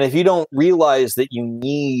power, and if you don't realize that you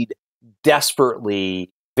need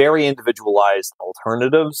desperately very individualized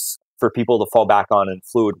alternatives for people to fall back on in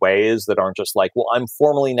fluid ways that aren't just like, well, I'm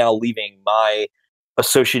formally now leaving my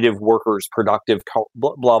associative workers productive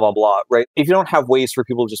blah blah blah, right? If you don't have ways for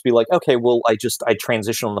people to just be like, okay, well, I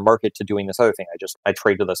transition on the market to doing this other thing, I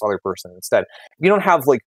trade to this other person instead. If you don't have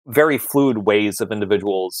like very fluid ways of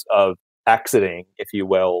individuals of exiting, if you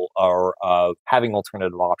will, or of having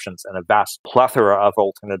alternative options and a vast plethora of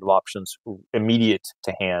alternative options immediate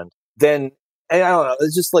to hand, then I don't know,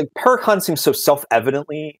 it's just like Paracon seems so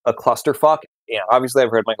self-evidently a clusterfuck. Obviously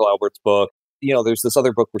I've read Michael Albert's book. There's this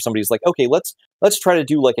other book where somebody's like, okay, let's try to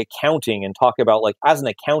do like accounting and talk about like as an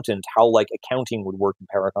accountant how like accounting would work in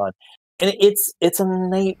Paracon. And it's a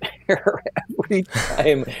nightmare every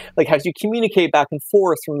time. Like, how do you communicate back and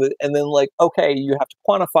forth and then like, okay, you have to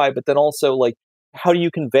quantify, but then also like, how do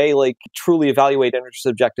you convey, like, truly evaluate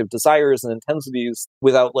intersubjective desires and intensities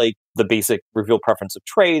without like the basic reveal preference of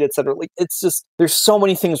trade, et cetera? Like, it's just, there's so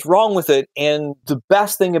many things wrong with it. And the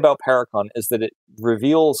best thing about Paracon is that it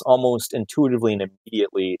reveals almost intuitively and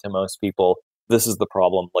immediately to most people, this is the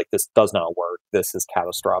problem. Like, this does not work. This is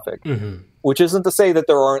catastrophic. Mm-hmm. Which isn't to say that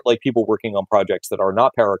there aren't like people working on projects that are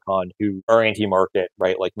not Paracon who are anti-market,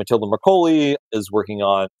 right? Like Matilda Macaulay is working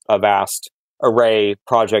on a vast array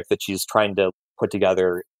project that she's trying to put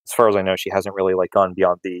together. As far as I know, she hasn't really like gone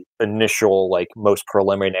beyond the initial, like most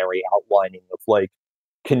preliminary outlining of like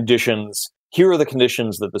conditions. Here are the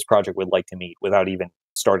conditions that this project would like to meet without even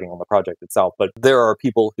starting on the project itself. But there are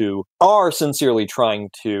people who are sincerely trying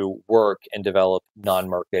to work and develop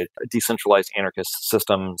non-market, decentralized anarchist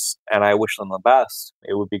systems, and I wish them the best.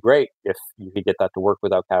 It would be great if you could get that to work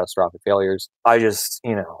without catastrophic failures. I just,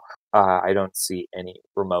 I don't see any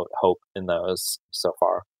remote hope in those so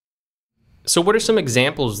far. So what are some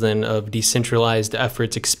examples then of decentralized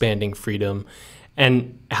efforts expanding freedom?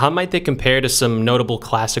 And how might they compare to some notable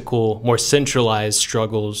classical, more centralized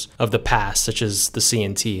struggles of the past, such as the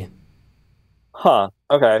CNT?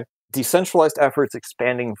 Okay. Decentralized efforts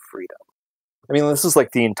expanding freedom. I mean, this is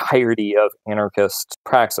like the entirety of anarchist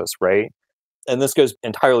praxis, right? And this goes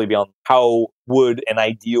entirely beyond how would an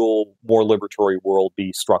ideal, more liberatory world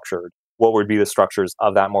be structured? What would be the structures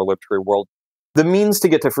of that more liberatory world? The means to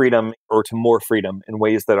get to freedom or to more freedom in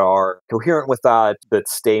ways that are coherent with that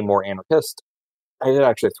stay more anarchist. I did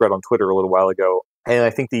actually a thread on Twitter a little while ago, and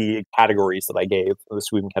I think the categories that I gave, the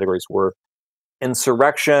Sweden categories, were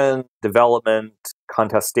insurrection, development,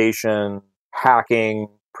 contestation, hacking,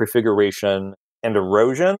 prefiguration, and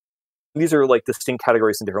erosion. These are like distinct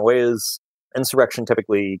categories in different ways. Insurrection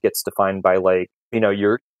typically gets defined by like,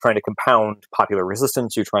 you're trying to compound popular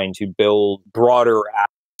resistance, you're trying to build broader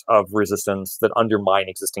acts of resistance that undermine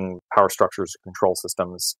existing power structures or control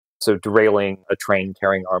systems. So derailing a train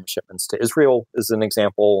carrying arms shipments to Israel is an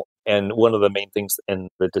example. And one of the main things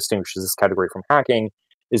that distinguishes this category from hacking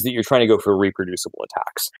is that you're trying to go for reproducible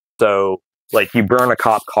attacks. So like you burn a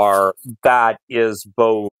cop car, that is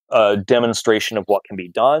both a demonstration of what can be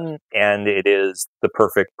done, and it is the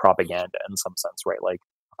perfect propaganda in some sense, right? Like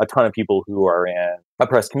a ton of people who are in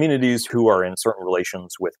oppressed communities, who are in certain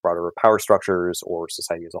relations with broader power structures or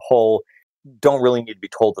society as a whole, don't really need to be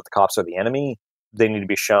told that the cops are the enemy. They need to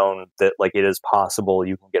be shown that like it is possible,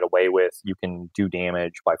 you can get away with, you can do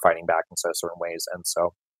damage by fighting back in certain ways. And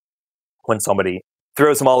so when somebody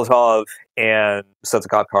throws a Molotov and sets a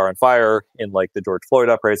cop car on fire in like the George Floyd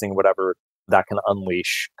uprising, whatever, that can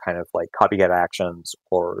unleash kind of like copycat actions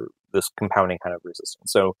or this compounding kind of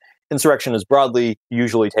resistance. So insurrection is broadly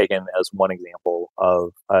usually taken as one example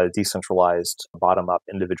of a decentralized, bottom-up,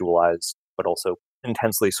 individualized, but also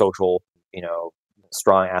intensely social,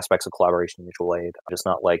 strong aspects of collaboration and mutual aid. Just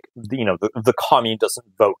not like, the commune doesn't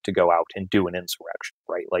vote to go out and do an insurrection,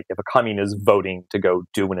 right? Like if a commune is voting to go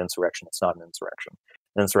do an insurrection, it's not an insurrection.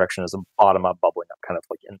 An insurrection is a bottom-up, bubbling up kind of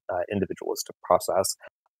like individualistic process.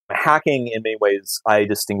 Hacking, in many ways, I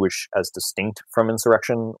distinguish as distinct from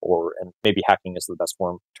insurrection, and maybe hacking is the best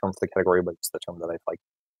term for the category, but it's the term that I've like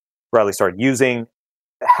broadly started using.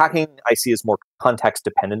 Hacking, I see as more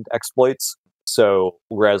context-dependent exploits. So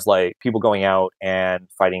whereas like people going out and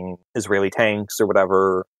fighting Israeli tanks or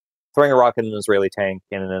whatever, throwing a rocket at an Israeli tank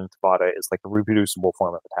in an intifada is like a reproducible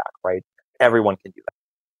form of attack, right? everyone can do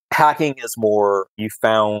that. Hacking is more, you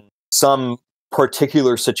found some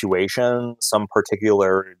particular situation, some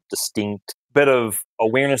particular distinct bit of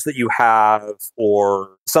awareness that you have,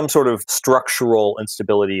 or some sort of structural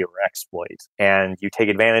instability or exploit, and you take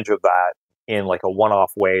advantage of that in like a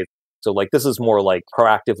one-off way. So like this is more like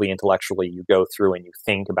proactively, intellectually, you go through and you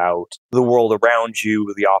think about the world around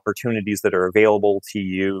you, the opportunities that are available to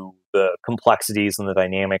you, the complexities and the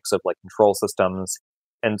dynamics of like control systems.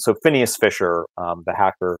 And so Phineas Fisher, the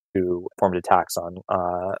hacker who performed attacks on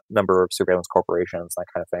a number of surveillance corporations, that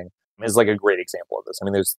kind of thing, is like a great example of this. I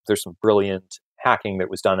mean, there's some brilliant hacking that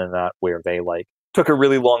was done in that, where they like took a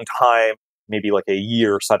really long time, maybe like a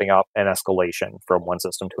year, setting up an escalation from one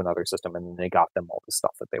system to another system, and then they got them all the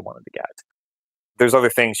stuff that they wanted to get. There's other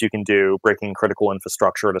things you can do. Breaking critical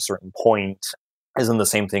infrastructure at a certain point isn't the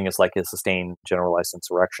same thing as like a sustained generalized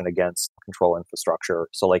insurrection against control infrastructure.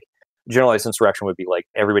 So like generalized insurrection would be like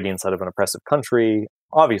everybody inside of an oppressive country.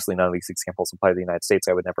 Obviously, none of these examples apply to the United States.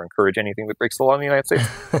 I would never encourage anything that breaks the law in the United States.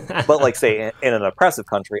 But like, say, in an oppressive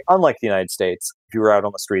country, unlike the United States, if you were out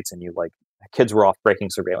on the streets and you like, kids were off breaking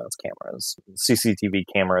surveillance cameras, CCTV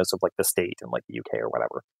cameras of like the state in like the UK or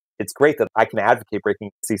whatever. It's great that I can advocate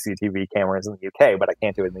breaking CCTV cameras in the UK, but I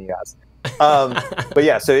can't do it in the US. But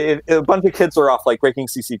yeah, so if a bunch of kids are off like breaking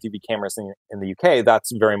CCTV cameras in the UK,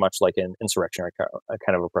 that's very much like an insurrectionary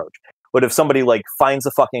kind of approach. But if somebody like finds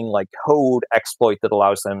a fucking like code exploit that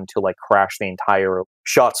allows them to like crash the entire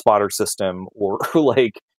shot spotter system, or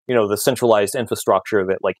like, you know, the centralized infrastructure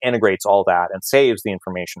that like integrates all that and saves the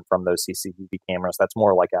information from those CCTV cameras, that's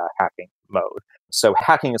more like a hacking mode. So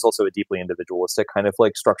hacking is also a deeply individualistic kind of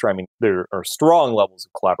like structure. I mean, there are strong levels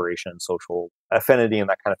of collaboration and social affinity and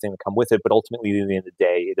that kind of thing that come with it. But ultimately, at the end of the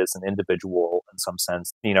day, it is an individual in some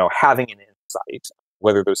sense, you know, having an insight,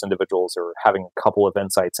 whether those individuals are having a couple of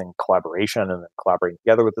insights in collaboration and then collaborating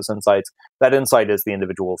together with those insights. That insight is the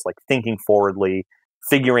individuals like thinking forwardly,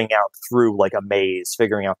 figuring out through like a maze,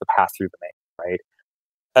 figuring out the path through the maze, right?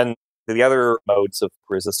 And the other modes of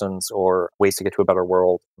resistance or ways to get to a better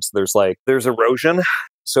world, so there's erosion.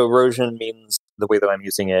 So erosion means, the way that I'm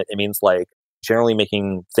using it, it means like generally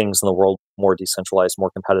making things in the world more decentralized, more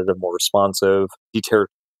competitive, more responsive,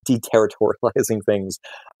 deterritorializing things,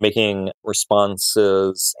 making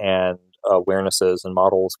responses and awarenesses and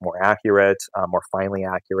models more accurate, more finely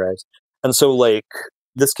accurate. And so like,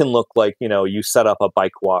 this can look like, you know, you set up a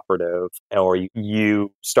bike cooperative, or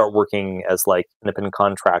you start working as like independent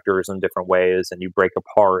contractors in different ways, and you break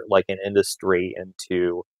apart like an industry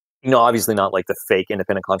into, you know, obviously not like the fake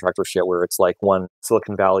independent contractor shit where it's like one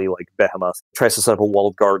Silicon Valley like behemoth tries to set up a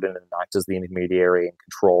walled garden and act as the intermediary and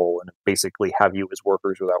control and basically have you as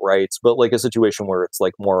workers without rights, but like a situation where it's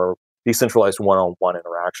like more decentralized one-on-one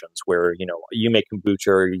interactions where, you know, you make kombucha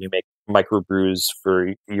or you make microbrews for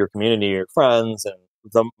your community, your friends, and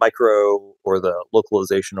the micro or the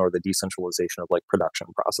localization or the decentralization of like production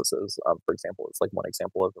processes, for example, is like one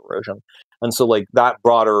example of erosion. And so like that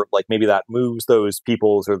broader, like maybe that moves those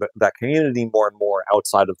peoples or that community more and more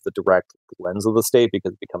outside of the direct lens of the state,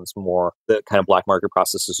 because it becomes more, the kind of black market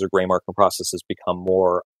processes or gray market processes become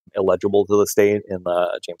more illegible to the state in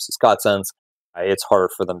the James C. Scott sense. It's harder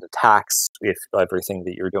for them to tax if everything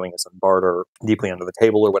that you're doing is in barter, deeply under the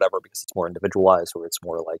table or whatever, because it's more individualized or it's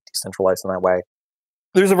more like decentralized in that way.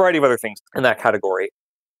 There's a variety of other things in that category.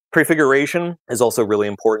 Prefiguration is also really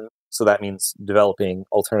important. So that means developing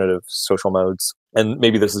alternative social modes. And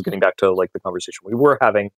maybe this is getting back to like the conversation we were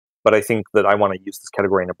having, but I think that I want to use this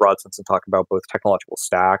category in a broad sense and talk about both technological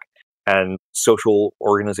stack and social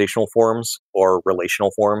organizational forms or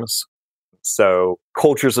relational forms. So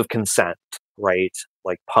cultures of consent, right?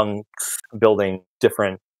 Like punks building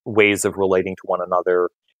different ways of relating to one another.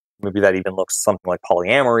 Maybe that even looks something like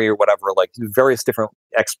polyamory or whatever, like various different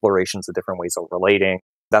explorations of different ways of relating.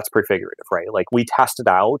 That's prefigurative, right? Like we test it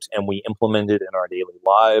out and we implement it in our daily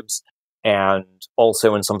lives. And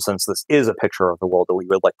also in some sense, this is a picture of the world that we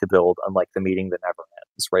would like to build, unlike the meeting that never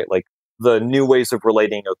ends, right? Like the new ways of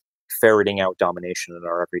relating, of ferreting out domination in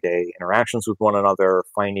our everyday interactions with one another,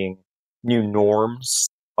 finding new norms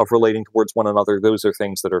of relating towards one another. Those are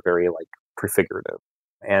things that are very like prefigurative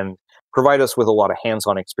and provide us with a lot of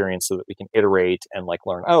hands-on experience so that we can iterate and like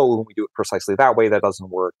learn, oh, when we do it precisely that way, that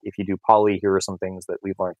doesn't work. If you do poly, here are some things that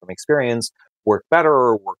we've learned from experience, work better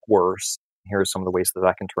or work worse. Here are some of the ways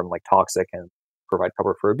that can turn like toxic and provide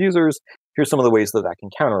cover for abusers. Here's some of the ways that can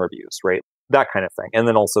counter abuse, right? That kind of thing. And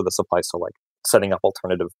then also this applies to like setting up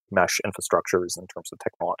alternative mesh infrastructures in terms of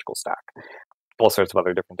technological stack. All sorts of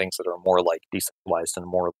other different things that are more like decentralized and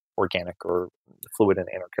more organic or fluid and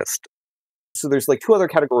anarchist. So there's like two other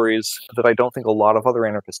categories that I don't think a lot of other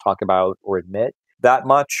anarchists talk about or admit that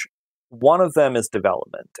much. One of them is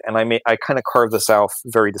development. And I kind of carve this out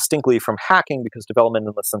very distinctly from hacking, because development,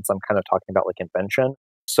 in the sense I'm kind of talking about like invention.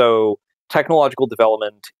 So technological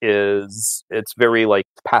development it's very like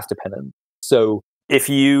path dependent. So if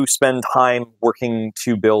you spend time working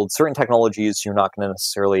to build certain technologies, you're not going to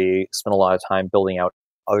necessarily spend a lot of time building out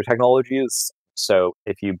other technologies. So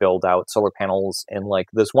if you build out solar panels in like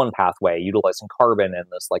this one pathway, utilizing carbon and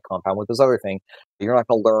this like compound with this other thing, you're not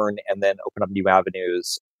going to learn and then open up new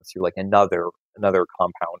avenues through like another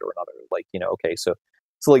compound or another, like, okay. So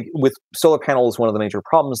like with solar panels, one of the major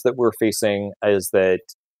problems that we're facing is that,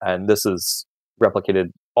 and this is replicated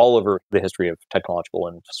all over the history of technological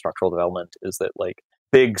and structural development, is that like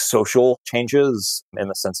big social changes, in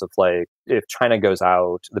the sense of like, if China goes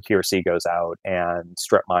out, the PRC goes out and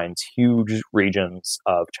strip mines huge regions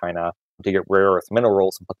of China to get rare earth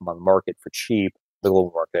minerals and put them on the market for cheap, the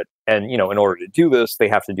global market. And, in order to do this, they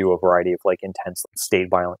have to do a variety of like intense state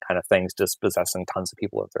violent kind of things, dispossessing tons of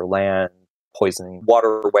people of their land, poisoning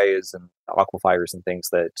waterways and aquifers and things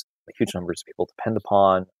that huge numbers of people depend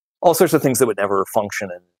upon. All sorts of things that would never function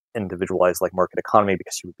in individualized like market economy,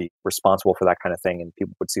 because you would be responsible for that kind of thing and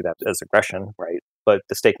people would see that as aggression, right? But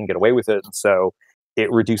the state can get away with it. And so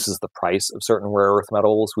it reduces the price of certain rare earth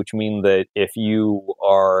metals, which mean that if you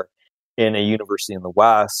are in a university in the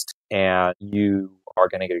West and you are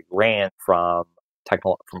going to get a grant from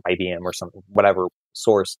IBM or something, whatever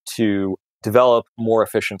source, to develop more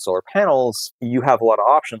efficient solar panels, you have a lot of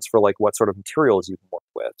options for like what sort of materials you can work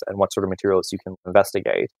with and what sort of materials you can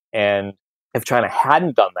investigate. And if China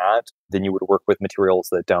hadn't done that, then you would work with materials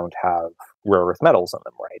that don't have rare earth metals in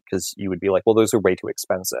them, right? Because you would be like, well, those are way too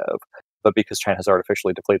expensive. But because China has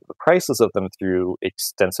artificially deflated the prices of them through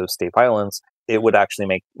extensive state violence, it would actually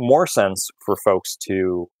make more sense for folks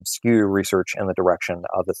to skew research in the direction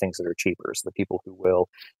of the things that are cheaper. So the people who will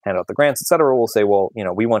hand out the grants, et cetera, will say, well,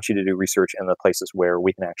 we want you to do research in the places where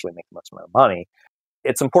we can actually make the most amount of money.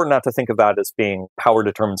 It's important not to think of that as being power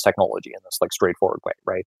determines technology in this like straightforward way,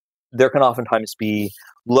 right? There can oftentimes be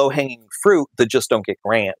low-hanging fruit that just don't get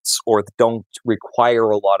grants or that don't require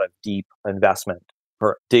a lot of deep investment,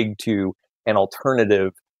 or dig to an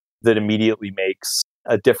alternative that immediately makes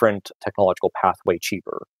a different technological pathway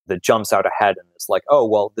cheaper, that jumps out ahead and is like, oh,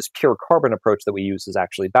 well, this pure carbon approach that we use is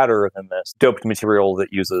actually better than this doped material that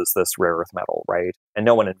uses this rare earth metal, right? And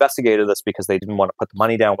no one investigated this because they didn't want to put the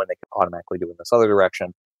money down when they could automatically do it in this other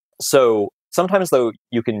direction. So sometimes, though,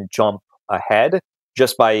 you can jump ahead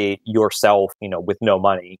just by yourself, with no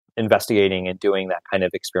money, investigating and doing that kind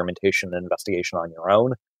of experimentation and investigation on your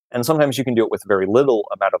own. And sometimes you can do it with very little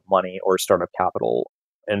amount of money or startup capital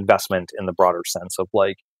investment in the broader sense of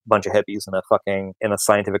like a bunch of hippies in a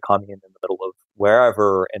scientific commune in the middle of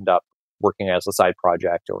wherever end up working as a side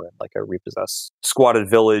project, or in like a repossessed squatted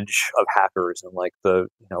village of hackers in like in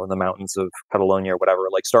the mountains of Catalonia or whatever,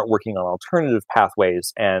 like start working on alternative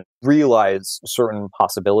pathways and realize certain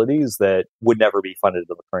possibilities that would never be funded in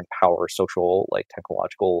the current power, social, like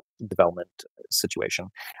technological development situation.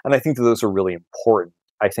 And I think that those are really important.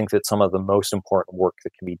 I think that some of the most important work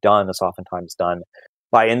that can be done is oftentimes done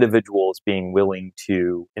by individuals being willing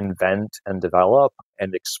to invent and develop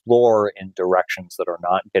and explore in directions that are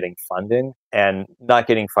not getting funding, and not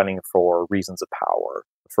getting funding for reasons of power,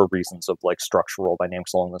 for reasons of like structural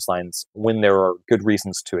dynamics along those lines, when there are good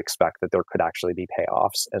reasons to expect that there could actually be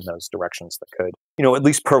payoffs in those directions that could, at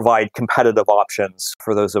least provide competitive options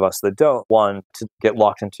for those of us that don't want to get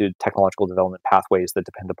locked into technological development pathways that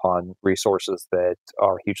depend upon resources that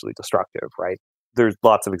are hugely destructive, right? There's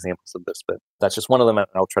lots of examples of this, but that's just one of them, and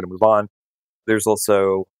I'll try to move on. There's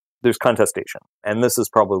contestation, and this is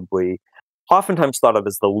probably oftentimes thought of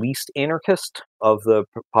as the least anarchist of the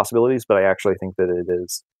possibilities, but I actually think that it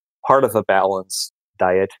is part of a balanced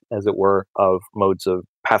diet, as it were, of modes of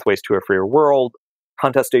pathways to a freer world.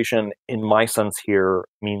 Contestation, in my sense here,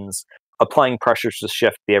 means applying pressures to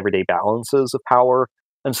shift the everyday balances of power.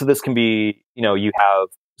 And so this can be,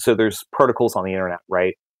 there's protocols on the internet,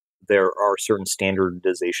 right? There are certain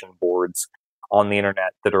standardization boards on the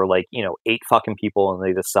internet that are like, 8 fucking people, and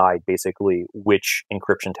they decide basically which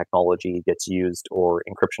encryption technology gets used or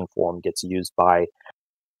encryption form gets used by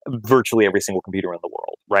virtually every single computer in the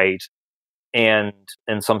world, right? And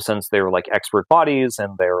in some sense, they're like expert bodies,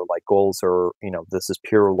 and their like goals are, this is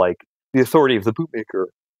pure like the authority of the bootmaker.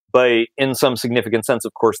 But in some significant sense,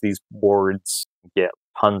 of course, these boards get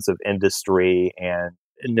tons of industry and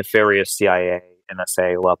nefarious CIA,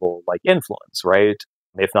 NSA level like influence, right?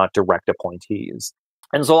 If not direct appointees.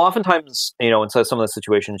 And so oftentimes, in some of the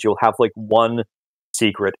situations, you'll have like one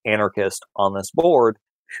secret anarchist on this board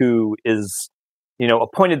who is,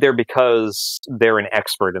 appointed there because they're an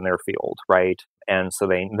expert in their field, right? And so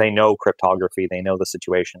they know cryptography, they know the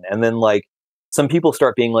situation. And then like some people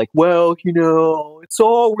start being like, well, it's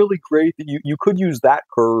all really great that you could use that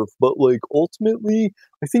curve, but like ultimately,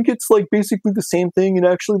 I think it's like basically the same thing. And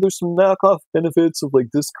actually there's some knockoff benefits of like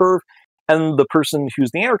this curve. And the person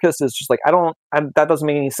who's the anarchist is just like, that doesn't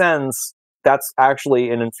make any sense. That's actually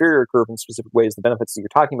an inferior curve in specific ways. The benefits that you're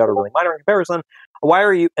talking about are really minor in comparison. Why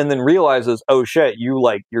are you? And then realizes, oh shit,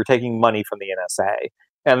 you're taking money from the NSA.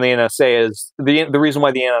 And the NSA is the reason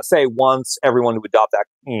why the NSA wants everyone to adopt that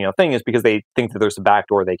thing is because they think that there's a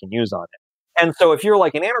backdoor they can use on it. And so if you're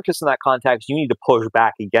like an anarchist in that context, you need to push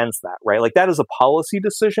back against that, right? Like that is a policy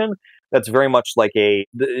decision that's very much like a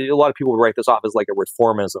lot of people would write this off as like a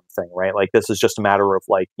reformism thing, right? Like this is just a matter of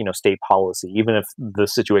like, state policy, even if the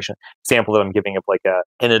example that I'm giving of like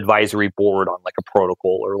an advisory board on like a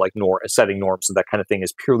protocol or like setting norms and that kind of thing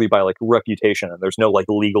is purely by like reputation and there's no like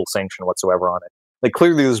legal sanction whatsoever on it. Like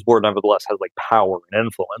clearly this board nevertheless has like power and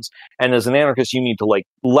influence. And as an anarchist, you need to like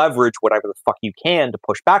leverage whatever the fuck you can to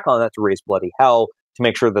push back on that to raise bloody hell to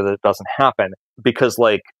make sure that it doesn't happen. Because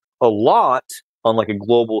like a lot on like a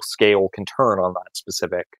global scale can turn on that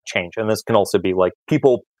specific change. And this can also be like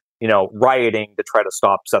people, rioting to try to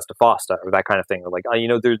stop Sesta Fosta or that kind of thing. Or like,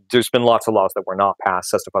 there's been lots of laws that were not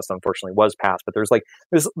passed. Sesta Fosta unfortunately was passed, but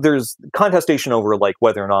there's contestation over like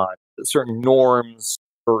whether or not certain norms,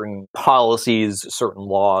 certain policies, certain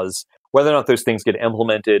laws, whether or not those things get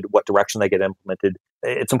implemented, what direction they get implemented.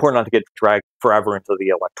 It's important not to get dragged forever into the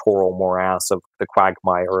electoral morass of the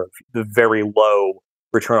quagmire of the very low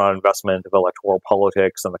return on investment of electoral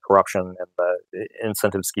politics and the corruption and the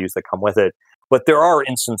incentive skews that come with it. But there are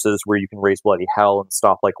instances where you can raise bloody hell and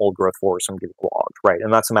stop like old growth forests from getting logged, right?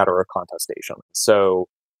 And that's a matter of contestation. So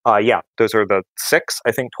those are the 6,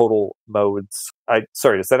 I think, total modes.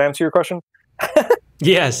 Sorry, does that answer your question?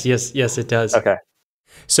 Yes, it does. Okay.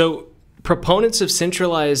 So proponents of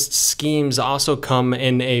centralized schemes also come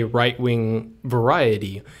in a right-wing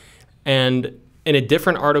variety. And in a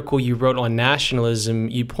different article you wrote on nationalism,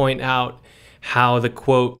 you point out how the,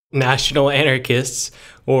 quote, national anarchists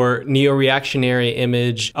or neo-reactionary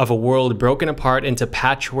image of a world broken apart into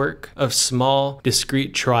patchwork of small,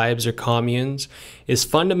 discrete tribes or communes is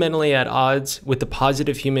fundamentally at odds with the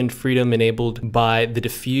positive human freedom enabled by the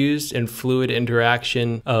diffused and fluid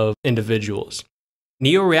interaction of individuals.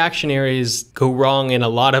 Neo-reactionaries go wrong in a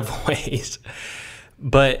lot of ways,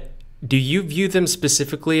 but do you view them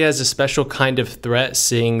specifically as a special kind of threat,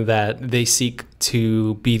 seeing that they seek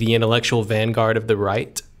to be the intellectual vanguard of the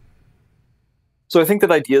right? So I think that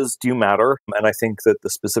ideas do matter, and I think that the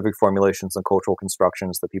specific formulations and cultural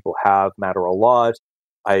constructions that people have matter a lot.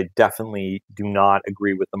 I definitely do not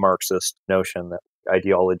agree with the Marxist notion that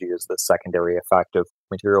ideology is the secondary effect of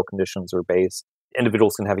material conditions or base.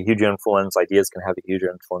 Individuals can have a huge influence, ideas can have a huge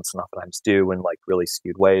influence, and oftentimes do in like really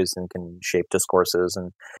skewed ways and can shape discourses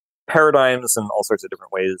and paradigms in all sorts of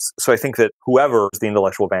different ways. So I think that whoever is the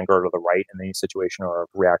intellectual vanguard of the right in any situation, or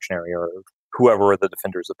reactionary, or whoever are the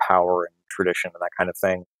defenders of power and tradition and that kind of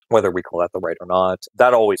thing, whether we call that the right or not,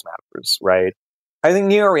 that always matters, right? I think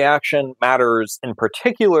neo-reaction matters in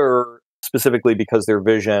particular specifically because their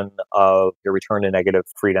vision of a return to negative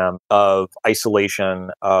freedom, of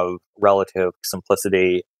isolation, of relative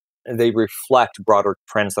simplicity, they reflect broader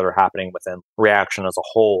trends that are happening within reaction as a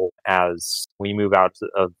whole as we move out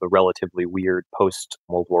of the relatively weird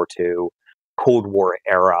post-World War II, Cold War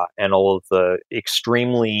era, and all of the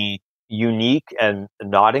extremely unique and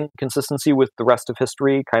not in consistency with the rest of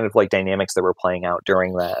history, kind of like dynamics that were playing out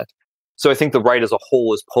during that. So I think the right as a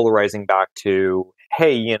whole is polarizing back to,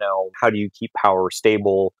 hey, how do you keep power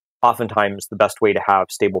stable? Oftentimes the best way to have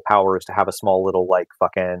stable power is to have a small little like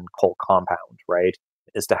fucking cult compound, right?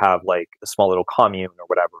 Is to have like a small little commune or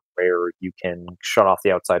whatever, where you can shut off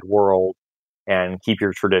the outside world and keep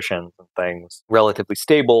your traditions and things relatively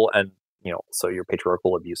stable, and so your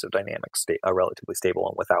patriarchal abusive dynamics are relatively stable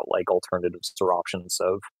and without like alternatives or options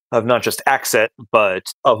of not just exit, but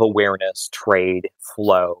of awareness, trade,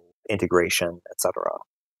 flow, integration, etc.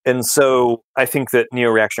 And so I think that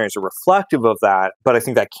neo-reactionaries are reflective of that, but I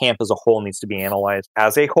think that camp as a whole needs to be analyzed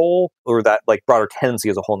as a whole, or that like broader tendency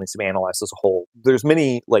as a whole needs to be analyzed as a whole. There's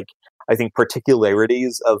many, like, I think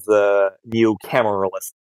particularities of the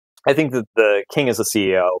neo-cameralists. I think that the king as a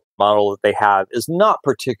CEO model that they have is not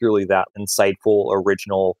particularly that insightful,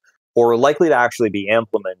 original, or likely to actually be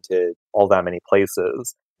implemented all that many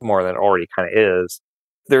places, more than it already kind of is.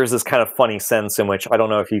 there's this kind of funny sense in which, I don't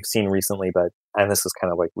know if you've seen recently, and this is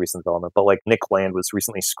kind of like recent development, but like Nick Land was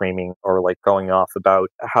recently screaming or like going off about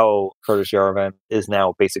how Curtis Yarvin is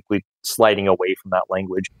now basically sliding away from that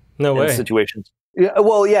language No way. in situations. Yeah,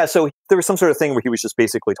 well, yeah. So there was some sort of thing where he was just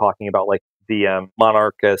basically talking about like the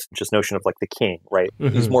monarchist just notion of like the king, right?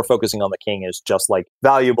 Mm-hmm. He's more focusing on the king as just like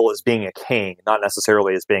valuable as being a king, not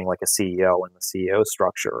necessarily as being like a CEO in the CEO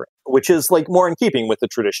structure, which is like more in keeping with the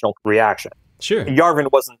traditional reaction. Sure.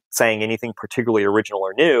 Yarvin wasn't saying anything particularly original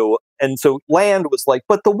or new. And so Land was like,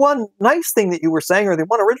 but the one nice thing that you were saying, or the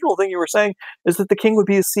one original thing you were saying, is that the king would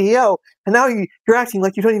be a CEO. And now you're acting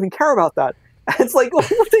like you don't even care about that. It's like, well,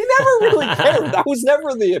 they never really cared. That was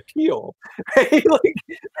never the appeal. Right? Like,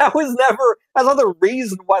 that's not the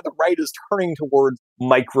reason why the right is turning towards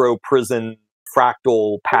micro prison,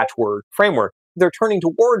 fractal patchwork framework. They're turning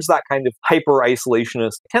towards that kind of hyper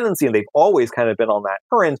isolationist tendency, and they've always kind of been on that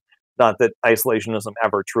current. Not that isolationism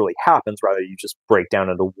ever truly happens, rather you just break down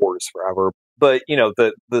into wars forever. But,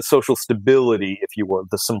 the social stability, if you will,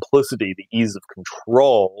 the simplicity, the ease of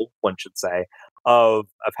control, one should say, of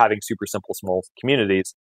having super simple small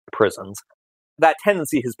communities, prisons, that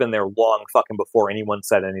tendency has been there long fucking before anyone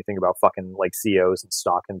said anything about fucking like CEOs and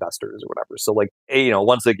stock investors or whatever. So like,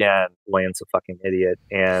 once again, Land's a fucking idiot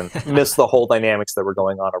and missed the whole dynamics that were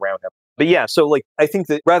going on around him. But yeah, so like, I think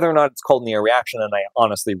that whether or not it's called neo-reaction, and I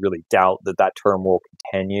honestly really doubt that term will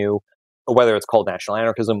continue, whether it's called national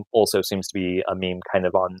anarchism also seems to be a meme kind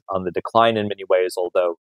of on the decline in many ways,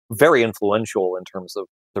 although very influential in terms of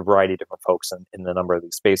the variety of different folks in the number of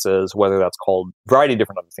these spaces, whether that's called a variety of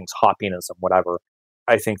different other things, Hoppianism, whatever.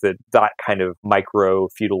 I think that kind of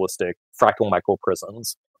micro-feudalistic, fractal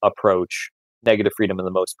micro-prisons approach, negative freedom in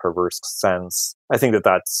the most perverse sense, I think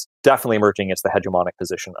that's definitely emerging as the hegemonic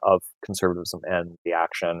position of conservatism and the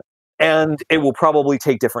action. And it will probably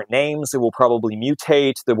take different names. It will probably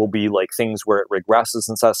mutate. There will be like things where it regresses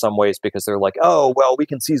in some ways because they're like, oh, well, we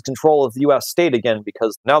can seize control of the U.S. state again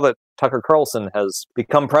because now that Tucker Carlson has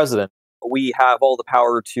become president, we have all the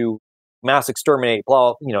power to mass exterminate,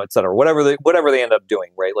 blah, et cetera, whatever they end up doing,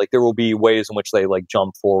 right? Like there will be ways in which they like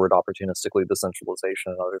jump forward opportunistically, the centralization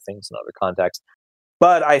and other things in other contexts.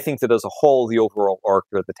 But I think that as a whole, the overall arc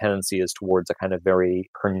or the tendency is towards a kind of very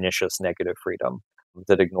pernicious negative freedom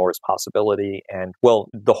that ignores possibility. And, well,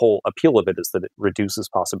 the whole appeal of it is that it reduces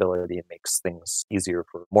possibility and makes things easier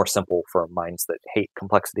more simple for minds that hate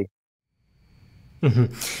complexity.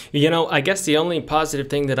 Mm-hmm. I guess the only positive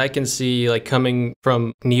thing that I can see like coming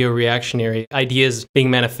from neo-reactionary ideas being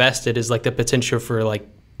manifested is like the potential for like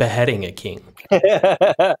beheading a king.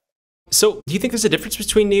 So do you think there's a difference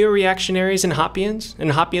between neo-reactionaries and Hoppians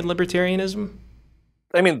and Hoppian libertarianism?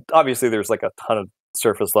 I mean, obviously there's like a ton of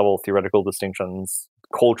surface level theoretical distinctions,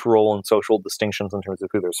 cultural and social distinctions in terms of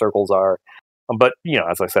who their circles are. But,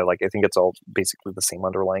 as I said, like I think it's all basically the same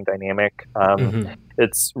underlying dynamic.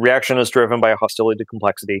 Its reaction is driven by a hostility to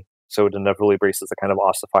complexity. So it inevitably embraces a kind of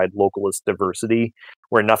ossified localist diversity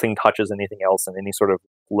where nothing touches anything else in any sort of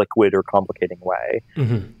liquid or complicating way.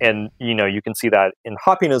 And, you can see that in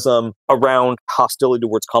Hoppianism around hostility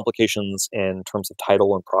towards complications in terms of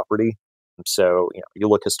title and property. So, you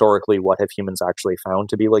look historically, what have humans actually found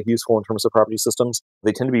to be like useful in terms of property systems?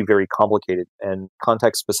 They tend to be very complicated and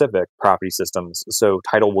context-specific property systems. So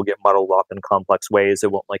title will get muddled up in complex ways.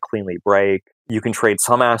 It won't like cleanly break. You can trade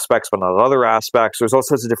some aspects, but not other aspects. There's all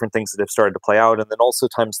sorts of different things that have started to play out. And then also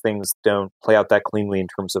times things don't play out that cleanly in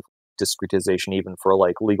terms of discretization, even for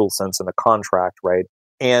like legal sense in a contract, right?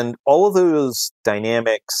 And all of those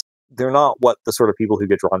dynamics, they're not what the sort of people who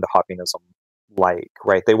get drawn to Hoppianism like,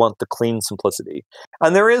 right? They want the clean simplicity.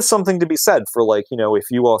 And there is something to be said for like, if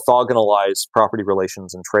you orthogonalize property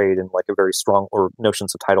relations and trade in like a very strong, or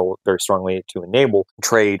notions of title very strongly to enable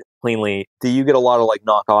trade cleanly, you get a lot of like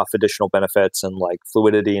knockoff additional benefits and like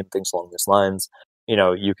fluidity and things along these lines.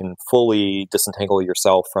 You can fully disentangle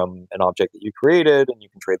yourself from an object that you created and you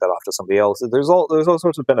can trade that off to somebody else. There's all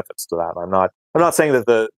sorts of benefits to that. I'm not saying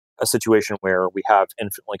that a situation where we have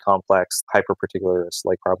infinitely complex, hyper-particularist,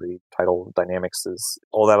 like property title dynamics is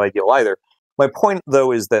all that ideal either. My point,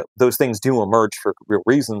 though, is that those things do emerge for real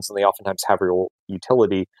reasons, and they oftentimes have real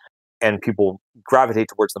utility, and people gravitate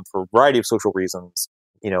towards them for a variety of social reasons.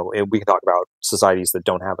 We can talk about societies that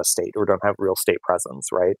don't have a state or don't have real state presence,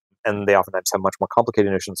 right? And they oftentimes have much more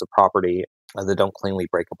complicated notions of property that don't cleanly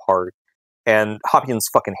break apart. And Hoppians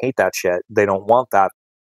fucking hate that shit. They don't want that.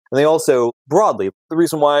 And they also, broadly, the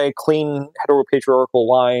reason why clean heteropatriarchal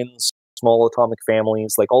lines, small atomic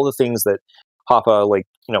families, like all the things that Hoppe, like,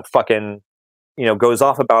 fucking, goes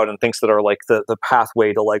off about and thinks that are like the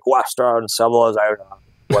pathway to like Western civilization,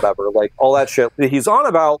 whatever, like all that shit that he's on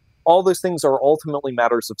about all those things are ultimately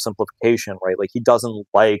matters of simplification, right? Like, he doesn't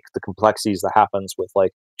like the complexities that happens with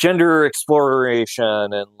like gender exploration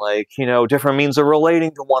and like, different means of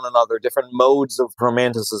relating to one another, different modes of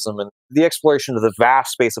romanticism, and the exploration of the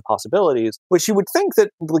vast space of possibilities, which you would think that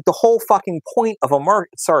like the whole fucking point of a market,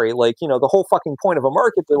 the whole fucking point of a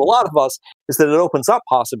market to a lot of us is that it opens up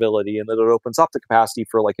possibility and that it opens up the capacity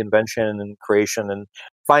for like invention and creation and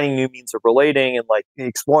finding new means of relating and like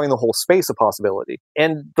exploring the whole space of possibility.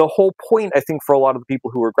 And the whole point, I think, for a lot of the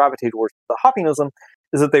people who are gravitating towards the Hoppianism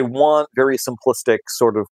is that they want very simplistic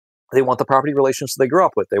they want the property relations that they grew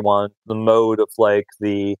up with. They want the mode of like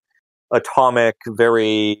the atomic,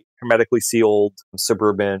 very hermetically sealed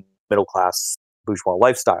suburban middle class bourgeois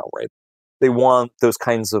lifestyle, right? They want those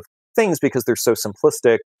kinds of things because they're so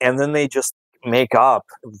simplistic, and then they just make up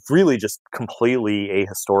really just completely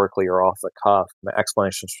ahistorically or off the cuff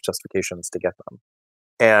explanations or justifications to get them.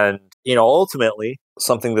 And, ultimately,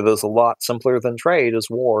 something that is a lot simpler than trade is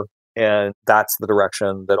war. And that's the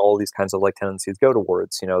direction that all these kinds of like tendencies go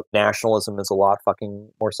towards. Nationalism is a lot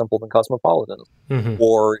fucking more simple than cosmopolitanism. Mm-hmm.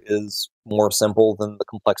 War is more simple than the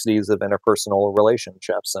complexities of interpersonal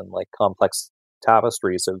relationships and like complex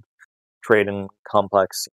tapestries of trade and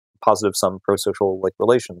complex positive sum pro-social like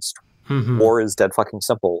relations. Mm-hmm. War is dead fucking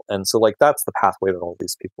simple. And so like that's the pathway that all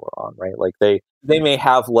these people are on, right? Like they may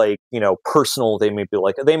have like, personal, they may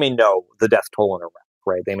know the death toll in Iraq,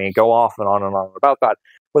 right? They may go off and on about that.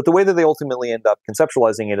 But the way that they ultimately end up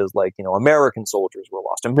conceptualizing it is like, American soldiers were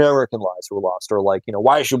lost, American lives were lost, or like,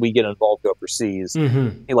 why should we get involved overseas?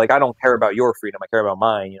 Mm-hmm. Like, I don't care about your freedom, I care about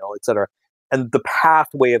mine, et cetera. And the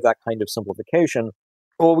pathway of that kind of simplification,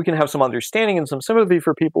 well, we can have some understanding and some sympathy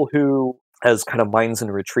for people who, as kind of minds in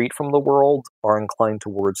retreat from the world, are inclined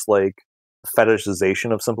towards like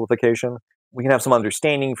fetishization of simplification. We can have some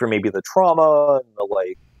understanding for maybe the trauma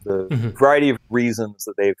and the variety of reasons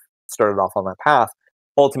that they've started off on that path.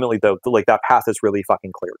 Ultimately, though, like that path is really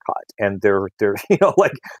fucking clear cut, and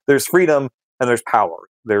there's freedom and there's power,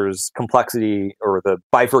 there's complexity or the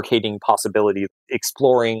bifurcating possibility,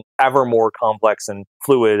 exploring ever more complex and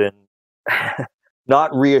fluid and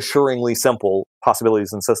not reassuringly simple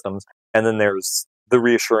possibilities and systems, and then there's the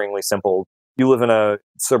reassuringly simple. You live in a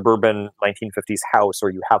suburban 1950s house, or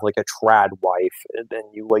you have like a trad wife, and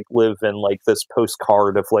you like live in like this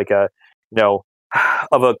postcard of like a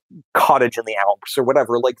of a cottage in the Alps or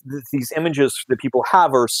whatever. Like these images that people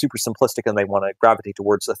have are super simplistic, and they want to gravitate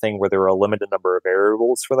towards a thing where there are a limited number of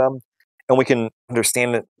variables for them. And we can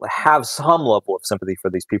understand it, have some level of sympathy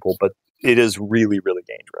for these people, but it is really, really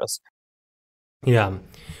dangerous. Yeah.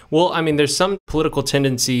 Well, I mean, there's some political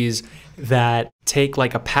tendencies that take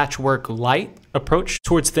like a patchwork light approach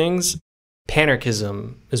towards things.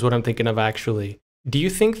 Panarchism is what I'm thinking of, actually. Do you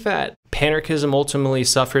think that panarchism ultimately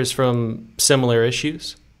suffers from similar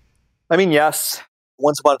issues? I mean, yes.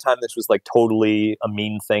 Once upon a time, this was like totally a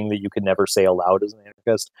mean thing that you could never say aloud as an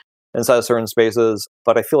anarchist inside of certain spaces.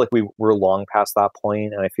 But I feel like we're long past that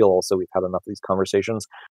point, and I feel also we've had enough of these conversations.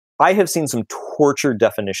 I have seen some tortured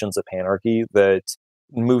definitions of panarchy that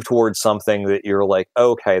move towards something that you're like,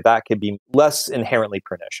 okay, that could be less inherently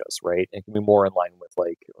pernicious, right? It can be more in line with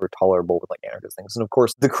like, or tolerable with like anarchist things. And of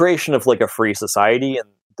course, the creation of like a free society and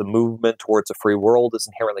the movement towards a free world is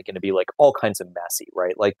inherently going to be like all kinds of messy,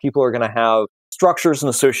 right? Like people are going to have structures and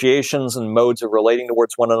associations and modes of relating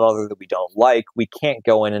towards one another that we don't like. We can't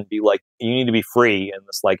go in and be like, you need to be free in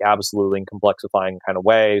this like absolutely complexifying kind of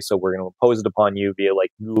way. So we're going to impose it upon you via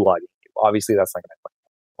like gulagging you. Obviously, that's not going to happen,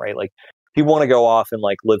 right? Like people want to go off and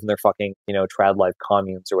like live in their fucking, trad life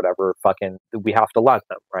communes or whatever, fucking, we have to let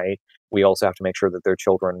them, right? We also have to make sure that their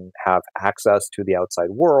children have access to the outside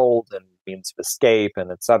world and means of escape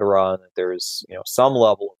and et cetera, and that there's, some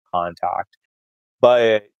level of contact.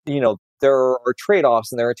 But, there are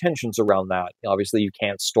trade-offs and there are tensions around that. Obviously, you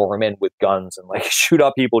can't storm in with guns and like shoot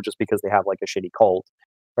up people just because they have like a shitty cult,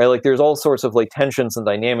 right? Like there's all sorts of like tensions and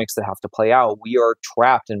dynamics that have to play out. We are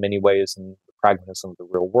trapped in many ways in the pragmatism of the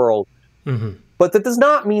real world. Mm-hmm. But that does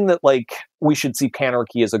not mean that like we should see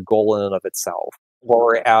panarchy as a goal in and of itself,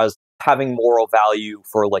 or as having moral value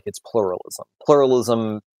for like its pluralism.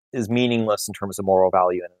 Pluralism is meaningless in terms of moral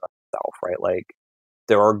value in and of itself, right? Like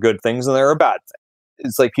there are good things and there are bad things.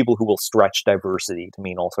 It's like people who will stretch diversity to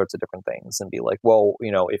mean all sorts of different things and be like, well,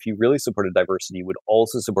 if you really supported diversity, you would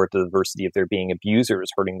also support the diversity if there being abusers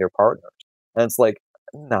hurting their partners. And it's like,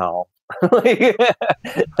 no. In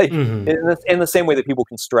the same way that people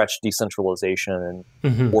can stretch decentralization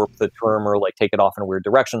and warp the term or like take it off in weird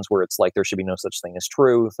directions where it's like there should be no such thing as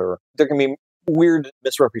truth, or there can be weird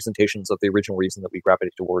misrepresentations of the original reason that we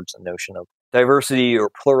gravitate towards a notion of diversity or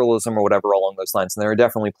pluralism or whatever along those lines. And there are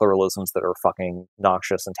definitely pluralisms that are fucking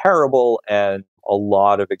noxious and terrible. And a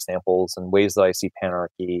lot of examples and ways that I see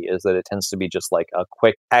panarchy is that it tends to be just like a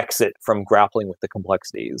quick exit from grappling with the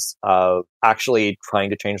complexities of actually trying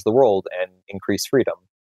to change the world and increase freedom.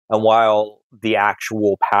 And while the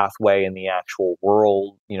actual pathway in the actual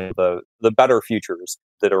world, the better futures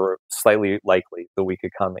that are slightly likely that we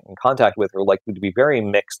could come in contact with are likely to be very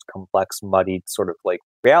mixed, complex, muddied sort of like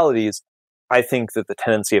realities. I think that the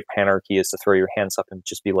tendency of panarchy is to throw your hands up and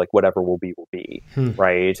just be like, whatever will be,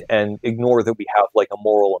 right? And ignore that we have like a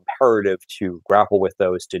moral imperative to grapple with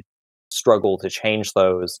those, to struggle to change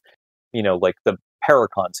those, like the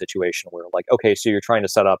Paracon situation where like, okay, so you're trying to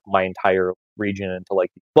set up my entire region into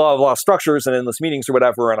like blah, blah structures and endless meetings or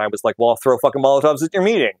whatever. And I was like, well, I'll throw fucking Molotovs at your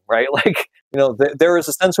meeting, right? Like, there is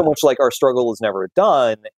a sense in which like our struggle is never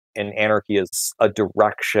done. And anarchy is a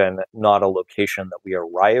direction, not a location that we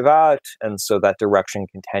arrive at. And so that direction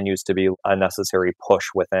continues to be a necessary push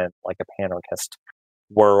within like a panarchist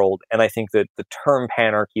world. And I think that the term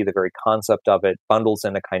panarchy, the very concept of it, bundles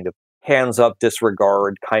in a kind of hands up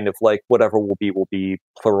disregard, kind of like whatever will be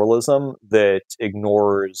pluralism that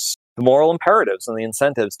ignores the moral imperatives and the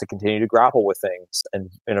incentives to continue to grapple with things and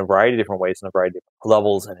in a variety of different ways, in a variety of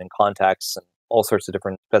levels and in contexts and all sorts of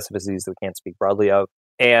different specificities that we can't speak broadly of.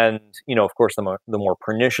 And, of course, the more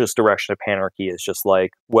pernicious direction of panarchy is just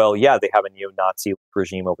like, well, yeah, they have a neo-Nazi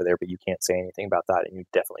regime over there, but you can't say anything about that. And you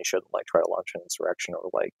definitely shouldn't like try to launch an insurrection or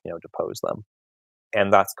like, depose them.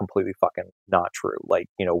 And that's completely fucking not true. Like,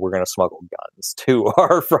 we're going to smuggle guns to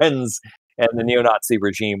our friends and the neo-Nazi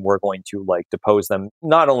regime. We're going to like depose them,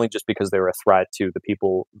 not only just because they're a threat to the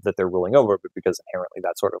people that they're ruling over, but because inherently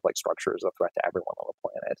that sort of like structure is a threat to everyone on the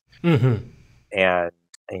planet. Mm-hmm. And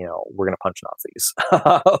we're gonna punch Nazis.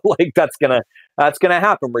 Like that's gonna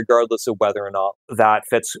happen regardless of whether or not that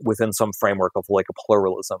fits within some framework of like a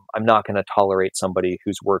pluralism. I'm not gonna tolerate somebody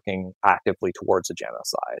who's working actively towards a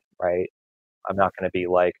genocide, right? I'm not gonna be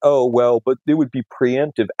like, oh well, but it would be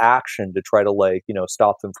preemptive action to try to like,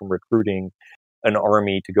 stop them from recruiting an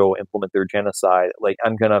army to go implement their genocide. Like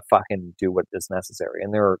I'm gonna fucking do what is necessary.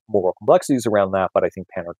 And there are moral complexities around that, but I think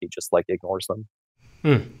panarchy just like ignores them.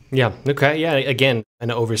 Yeah. Okay. Yeah. Again, an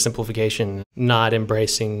oversimplification, not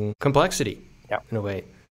embracing complexity in a way.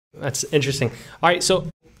 That's interesting. All right. So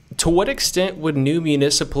to what extent would new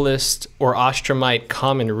municipalist or Ostromite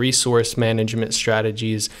common resource management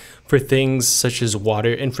strategies for things such as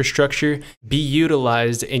water infrastructure be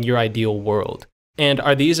utilized in your ideal world? And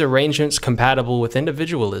are these arrangements compatible with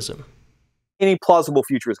individualism? Any plausible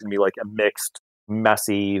future is going to be like a mixed,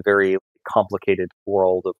 messy, very complicated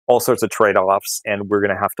world of all sorts of trade-offs, and we're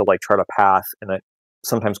going to have to like try to path in a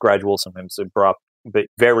sometimes gradual, sometimes abrupt, but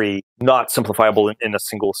very not simplifiable in a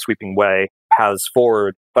single sweeping way paths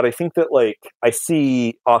forward. But I think that like I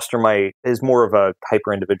see Ostromite is more of a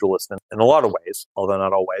hyper-individualist in a lot of ways, although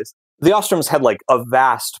not always. The Ostroms had like a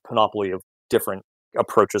vast panoply of different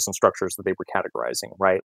approaches and structures that they were categorizing,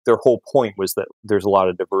 right? Their whole point was that there's a lot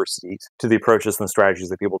of diversity to the approaches and strategies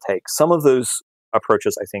that people take. Some of those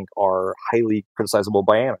approaches, I think, are highly criticizable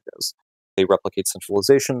by anarchists. They replicate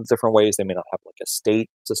centralization in different ways. They may not have like a state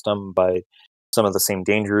system, but some of the same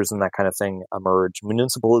dangers and that kind of thing emerge.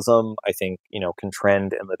 Municipalism, I think, can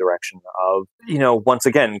trend in the direction of, once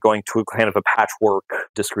again, going to a kind of a patchwork,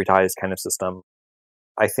 discretized kind of system.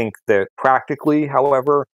 I think that practically,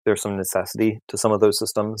 however, there's some necessity to some of those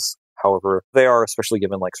systems. However, they are, especially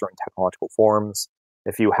given like certain technological forms.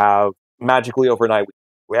 If you have magically overnight,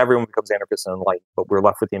 everyone becomes anarchist and enlightened, but we're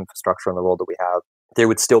left with the infrastructure in the world that we have, there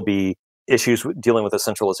would still be issues dealing with the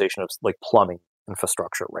centralization of like plumbing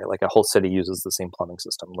infrastructure, right? Like a whole city uses the same plumbing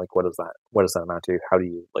system. Like what does that amount to? How do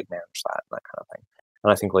you like manage that and that kind of thing?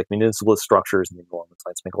 And I think like municipalist structures and the environment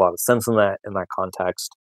science make a lot of sense in that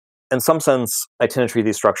context. In some sense, I tend to treat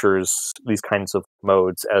these structures, these kinds of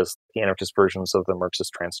modes, as the anarchist versions of the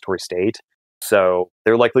Marxist transitory state. So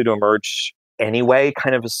they're likely to emerge anyway,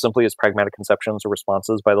 kind of as simply as pragmatic conceptions or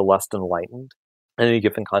responses by the less enlightened in any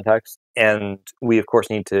given context. And we, of course,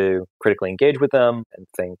 need to critically engage with them and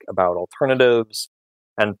think about alternatives.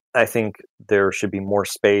 And I think there should be more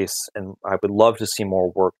space, and I would love to see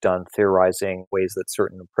more work done theorizing ways that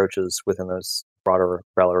certain approaches within those broader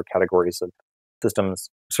categories of systems,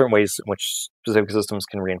 certain ways in which specific systems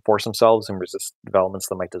can reinforce themselves and resist developments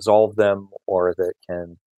that might dissolve them, or that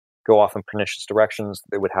can go off in pernicious directions.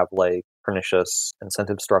 They would have like pernicious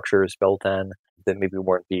incentive structures built in that maybe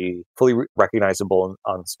won't be fully recognizable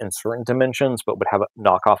in certain dimensions, but would have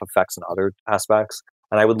knockoff effects in other aspects.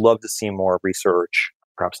 And I would love to see more research,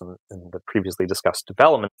 perhaps in the previously discussed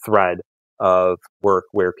development thread, of work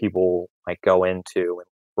where people might go into and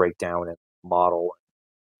break down and model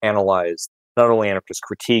and analyze not only anarchist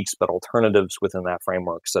critiques, but alternatives within that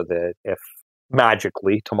framework, so that if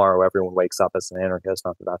magically tomorrow everyone wakes up as an anarchist,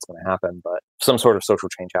 not that that's going to happen, but some sort of social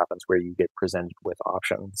change happens where you get presented with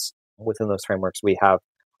options within those frameworks, we have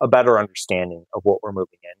a better understanding of what we're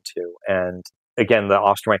moving into. And again, the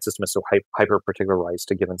Ostromite system is so hyper-particularized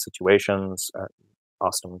to given situations.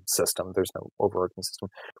 Ostrom system, there's no overarching system.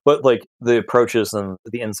 But like the approaches and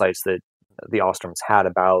the insights that the Ostroms had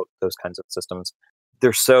about those kinds of systems,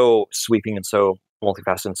 they're so sweeping and so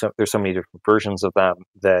multifaceted, and so there's so many different versions of them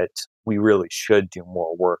that we really should do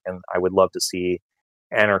more work. And I would love to see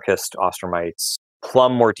anarchist Ostromites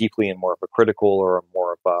plumb more deeply in more of a critical or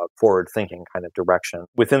more of a forward-thinking kind of direction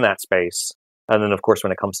within that space. And then, of course,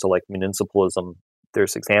 when it comes to like municipalism,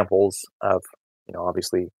 there's examples of,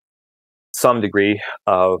 obviously some degree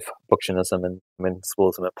of Bookchianism and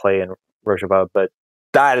municipalism at play in Rojava, but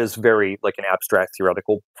that is very like an abstract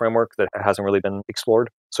theoretical framework that hasn't really been explored.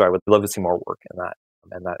 So I would love to see more work in that.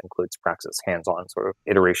 And that includes praxis, hands-on sort of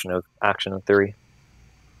iteration of action and theory.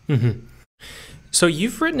 Mm-hmm. So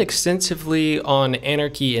you've written extensively on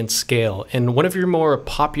anarchy and scale, and one of your more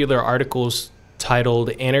popular articles titled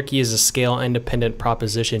 "Anarchy is a Scale-Independent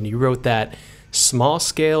Proposition," you wrote that small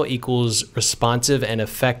scale equals responsive and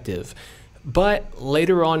effective. But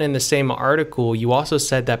later on in the same article, you also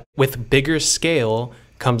said that with bigger scale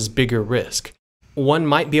comes bigger risk. One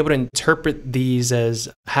might be able to interpret these as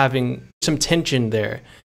having some tension there.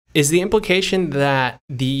 Is the implication that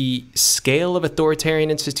the scale of authoritarian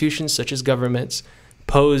institutions, such as governments,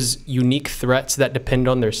 pose unique threats that depend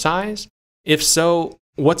on their size? If so,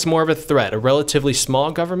 what's more of a threat, a relatively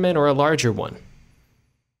small government or a larger one?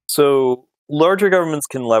 So larger governments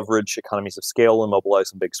can leverage economies of scale and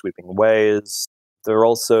mobilize in big sweeping ways. They're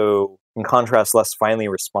also, in contrast, less finely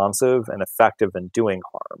responsive and effective in doing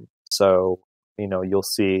harm. So, you'll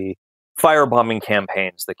see firebombing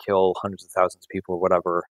campaigns that kill hundreds of thousands of people or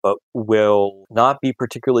whatever, but will not be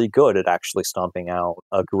particularly good at actually stomping out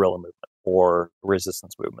a guerrilla movement or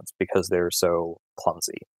resistance movements because they're so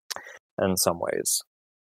clumsy in some ways.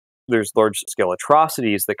 There's large-scale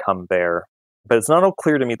atrocities that come there, but it's not all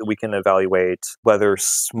clear to me that we can evaluate whether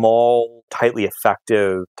small, tightly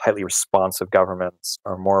effective, tightly responsive governments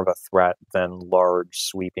are more of a threat than large,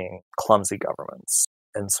 sweeping, clumsy governments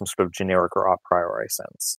in some sort of generic or a priori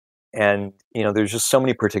sense. And, there's just so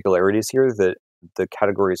many particularities here that the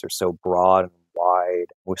categories are so broad and wide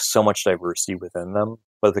with so much diversity within them.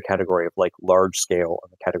 Both the category of like large scale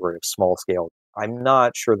and the category of small scale, I'm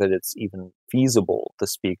not sure that it's even feasible to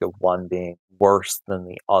speak of one being worse than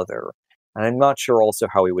the other. And I'm not sure also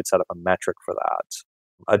how we would set up a metric for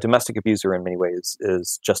that. A domestic abuser in many ways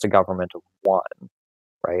is just a government of one,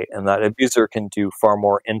 right? And that abuser can do far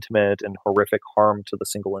more intimate and horrific harm to the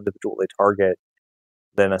single individual they target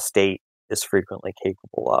than a state is frequently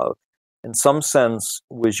capable of. In some sense,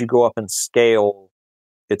 as you go up in scale,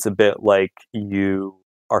 it's a bit like you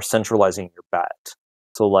are centralizing your bet.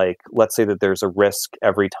 So like, let's say that there's a risk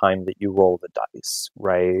every time that you roll the dice,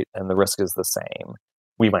 right? And the risk is the same.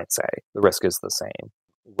 We might say the risk is the same.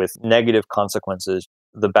 With negative consequences,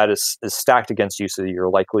 the bet is stacked against you, so you're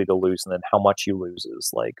likely to lose, and then how much you lose is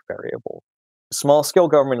like variable. Small scale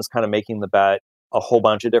government is kind of making the bet a whole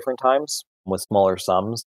bunch of different times with smaller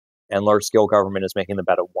sums, and large scale government is making the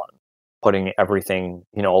bet at one, putting everything,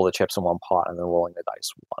 all the chips in one pot and then rolling the dice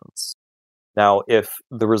once. Now, if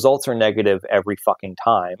the results are negative every fucking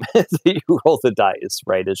time that you roll the dice,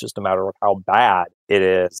 right, it's just a matter of how bad it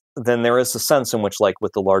is, then there is a sense in which, like,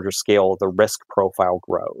 with the larger scale, the risk profile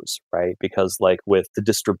grows, right? Because, like, with the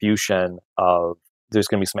distribution of, there's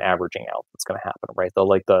going to be some averaging out that's going to happen, right?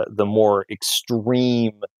 The more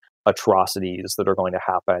extreme atrocities that are going to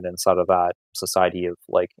happen inside of that society of,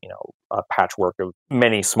 like, a patchwork of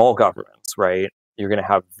many small governments, right? You're going to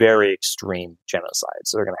have very extreme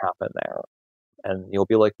genocides that are going to happen there. And you'll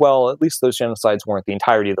be like, well, at least those genocides weren't the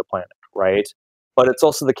entirety of the planet, right? But it's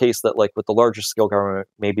also the case that, like, with the larger scale government,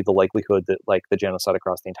 maybe the likelihood that, like, the genocide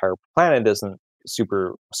across the entire planet isn't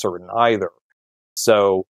super certain either.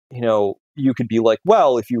 So, you could be like,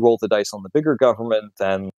 well, if you roll the dice on the bigger government,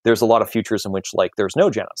 then there's a lot of futures in which, like, there's no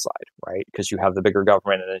genocide, right? Because you have the bigger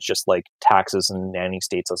government and it's just like taxes and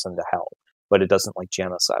nanny-states us into hell. But it doesn't, like,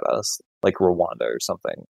 genocide us, like Rwanda or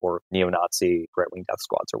something, or neo-Nazi right-wing death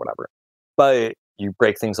squads or whatever. But you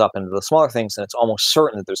break things up into the smaller things, and it's almost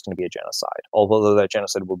certain that there's going to be a genocide, although that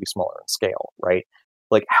genocide will be smaller in scale, right?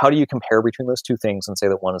 Like, how do you compare between those two things and say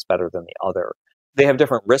that one is better than the other? They have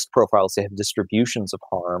different risk profiles. They have distributions of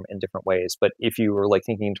harm in different ways. But if you were, like,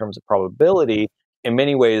 thinking in terms of probability, in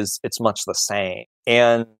many ways, it's much the same.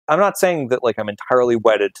 And I'm not saying that like I'm entirely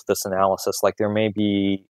wedded to this analysis. Like there may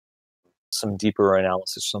be some deeper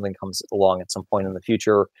analysis, something comes along at some point in the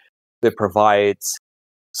future that provides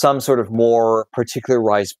some sort of more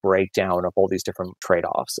particularized breakdown of all these different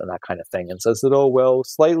trade-offs and that kind of thing, and says that, oh, well,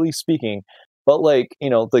 slightly speaking, but like,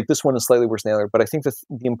 like this one is slightly worse than the other. But I think that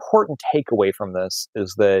the important takeaway from this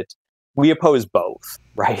is that we oppose both,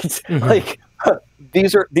 right? Mm-hmm. Like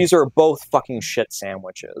these are both fucking shit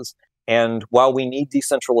sandwiches. And while we need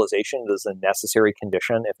decentralization as a necessary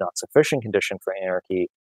condition, if not sufficient condition for anarchy,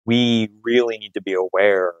 we really need to be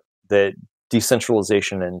aware that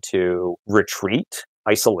decentralization into retreat,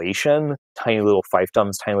 isolation, tiny little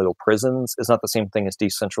fiefdoms, tiny little prisons is not the same thing as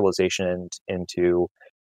decentralization into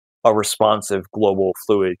a responsive, global,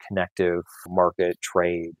 fluid, connective market,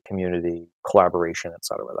 trade, community, collaboration,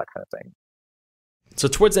 etc., that kind of thing. So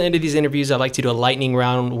towards the end of these interviews, I'd like to do a lightning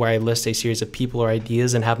round where I list a series of people or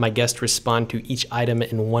ideas and have my guest respond to each item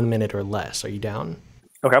in 1 minute or less. Are you down?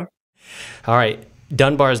 Okay. All right.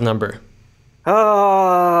 Dunbar's number.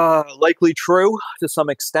 Likely true to some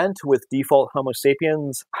extent, with default Homo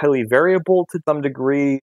sapiens highly variable to some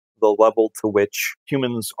degree. The level to which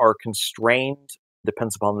humans are constrained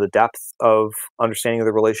depends upon the depth of understanding of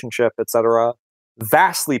the relationship, etc.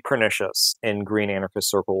 Vastly pernicious in green anarchist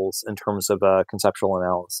circles in terms of conceptual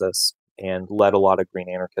analysis, and led a lot of green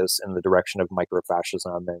anarchists in the direction of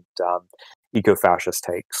microfascism and eco-fascist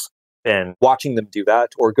takes. And watching them do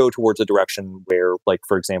that, or go towards a direction where, like,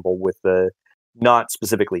 for example, with the not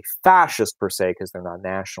specifically fascist per se, because they're not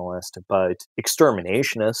nationalist, but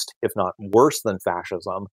exterminationist, if not worse than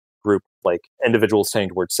fascism, group, like individuals tending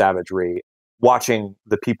towards savagery, watching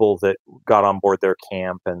the people that got on board their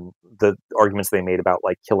camp and the arguments they made about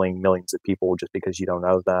like killing millions of people just because you don't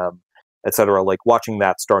know them, etc., like watching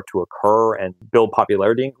that start to occur and build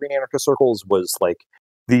popularity in green anarchist circles was like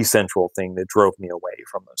the central thing that drove me away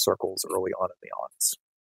from those circles early on in the aughts.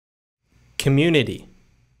 Community.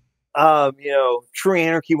 True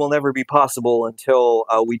anarchy will never be possible until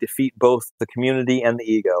we defeat both the community and the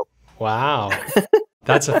ego. Wow.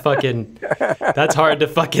 That's that's hard to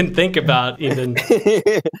fucking think about even.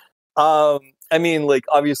 I mean, like,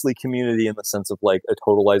 obviously community in the sense of like a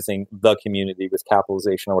totalizing the community with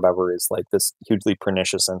capitalization or whatever is like this hugely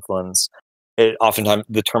pernicious influence.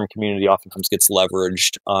 The term community oftentimes gets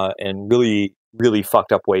leveraged in really, really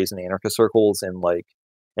fucked up ways in anarchist circles and like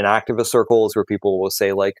in activist circles where people will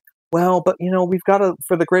say like, well, but we've got to,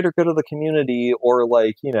 for the greater good of the community, or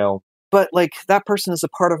like, but like that person is a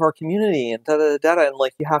part of our community and and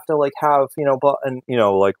like you have to like have, but, and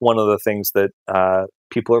like one of the things that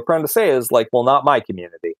people are prone to say is like, well, not my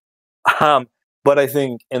community. But I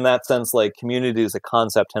think in that sense, like community as a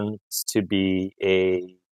concept tends to be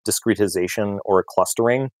a discretization or a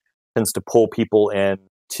clustering, tends to pull people in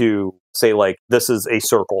to say like, this is a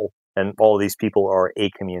circle and all of these people are a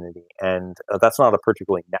community. And that's not a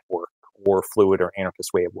particularly network or fluid or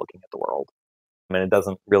anarchist way of looking at the world. And it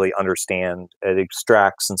doesn't really understand, it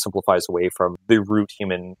extracts and simplifies away from the root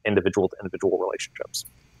human individual to individual relationships.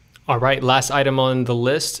 All right, last item on the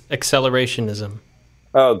list, accelerationism.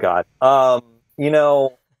 Oh, God.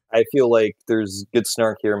 I feel like there's good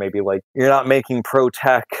snark here. Maybe like, you're not making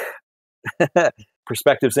pro-tech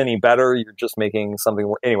perspectives any better. You're just making something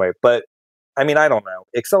more. Anyway, but I mean, I don't know.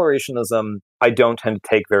 Accelerationism, I don't tend to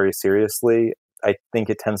take very seriously. I think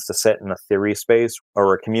it tends to sit in a theory space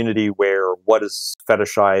or a community where what is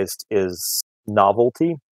fetishized is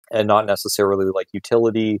novelty and not necessarily like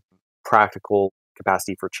utility, practical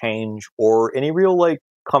capacity for change, or any real like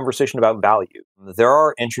conversation about value. There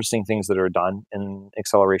are interesting things that are done in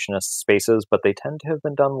accelerationist spaces, but they tend to have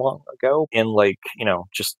been done long ago in like,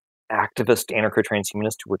 just activist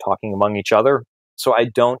anarcho-transhumanists who were talking among each other. So I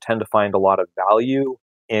don't tend to find a lot of value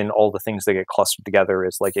in all the things that get clustered together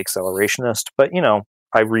as like accelerationist. But,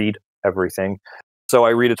 I read everything. So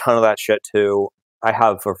I read a ton of that shit too. I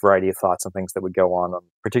have a variety of thoughts and things that would go on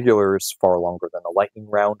particulars far longer than a lightning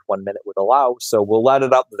round 1 minute would allow. So we'll let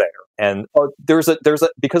it up there. And there's a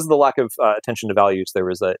because of the lack of attention to values, there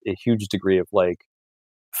is a huge degree of like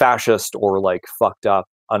fascist or like fucked up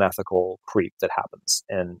unethical creep that happens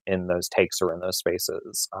in those takes or in those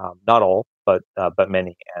spaces. Not all, but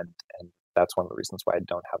many, and that's one of the reasons why I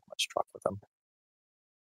don't have much truck with them.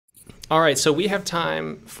 All right, so we have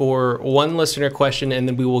time for one listener question, and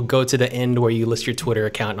then we will go to the end where you list your Twitter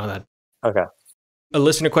account and all that. Okay. A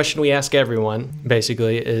listener question we ask everyone,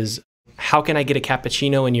 basically, is how can I get a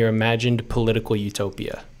cappuccino in your imagined political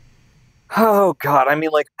utopia? Oh, God. I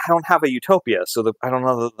mean, like, I don't have a utopia, so I don't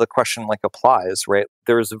know that the question, like, applies, right?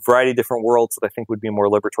 There's a variety of different worlds that I think would be more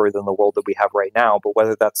liberatory than the world that we have right now, but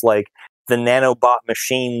whether that's, like, the nanobot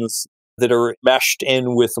machines that are meshed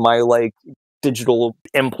in with my like digital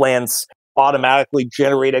implants automatically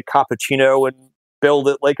generate a cappuccino and build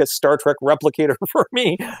it like a Star Trek replicator for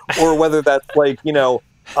me, or whether that's like,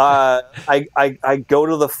 I go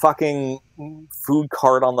to the fucking food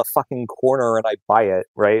cart on the fucking corner and I buy it,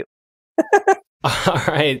 right? All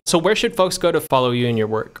right. So where should folks go to follow you and your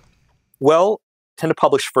work? Well, I tend to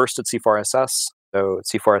publish first at C4SS. So at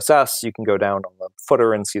C4SS, you can go down on the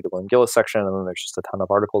footer and see the William Gillis section, and then there's just a ton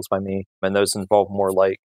of articles by me. And those involve more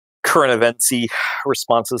like current events-y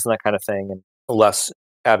responses and that kind of thing, and less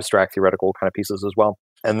abstract theoretical kind of pieces as well.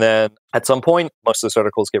 And then at some point, most of those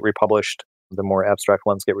articles get republished. The more abstract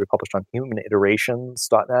ones get republished on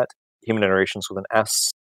humaniterations.net. Human iterations with an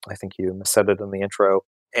S. I think you said it in the intro.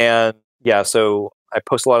 And yeah, so I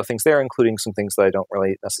post a lot of things there, including some things that I don't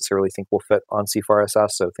really necessarily think will fit on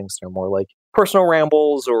C4SS. So things that are more like personal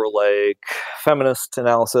rambles or like feminist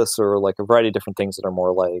analysis or like a variety of different things that are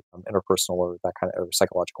more like interpersonal or that kind of, or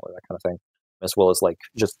psychological or that kind of thing, as well as like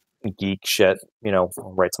just geek shit,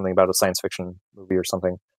 write something about a science fiction movie or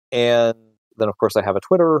something. And then of course I have a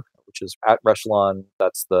Twitter, which is @Rechelon.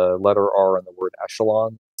 That's the letter R and the word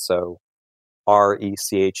echelon. So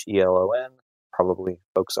RECHELON. Probably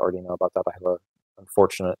folks already know about that. I have an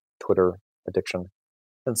unfortunate Twitter addiction.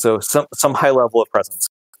 And so some high level of presence.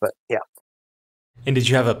 But yeah. And did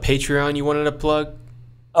you have a Patreon you wanted to plug?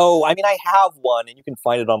 Oh, I mean, I have one, and you can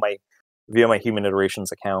find it on via my Human Iterations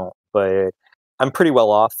account. But I'm pretty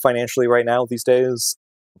well off financially right now these days,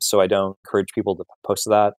 so I don't encourage people to post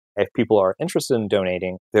that. If people are interested in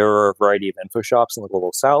donating, there are a variety of info shops in the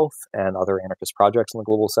Global South and other anarchist projects in the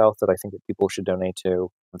Global South that I think that people should donate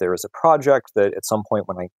to. There is a project that at some point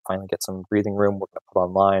when I finally get some breathing room, we're going to put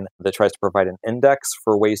online that tries to provide an index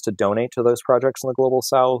for ways to donate to those projects in the Global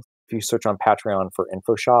South. If you search on Patreon for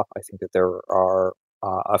info shop, I think that there are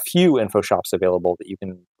a few info shops available that you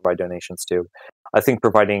can provide donations to. I think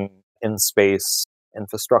providing in-space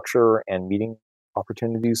infrastructure and meeting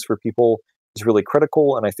opportunities for people is really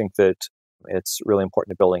critical, and I think that it's really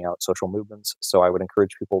important to building out social movements. So I would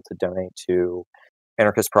encourage people to donate to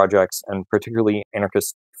anarchist projects, and particularly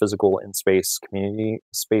anarchist physical in-space community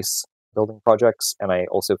space building projects. And I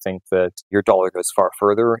also think that your dollar goes far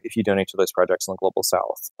further if you donate to those projects in the Global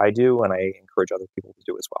South. I do, and I encourage other people to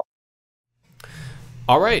do as well.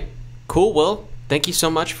 All right, cool. Well, thank you so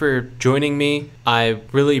much for joining me. I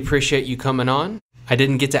really appreciate you coming on. I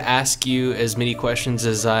didn't get to ask you as many questions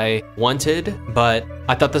as I wanted, but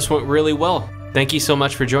I thought this went really well. Thank you so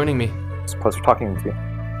much for joining me. It's a pleasure talking with you.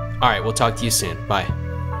 All right, we'll talk to you soon. Bye.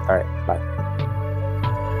 All right, bye.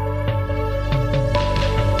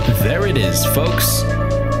 There it is, folks.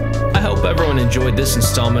 I hope everyone enjoyed this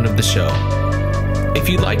installment of the show. If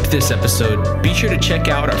you liked this episode, be sure to check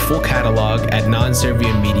out our full catalog at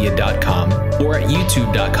nonserviammedia.com or at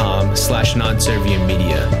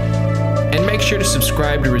youtube.com/nonserviammedia. And make sure to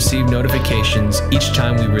subscribe to receive notifications each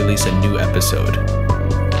time we release a new episode.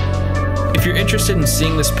 If you're interested in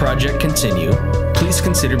seeing this project continue, please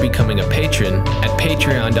consider becoming a patron at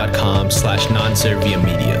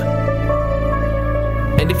patreon.com/nonserviammedia.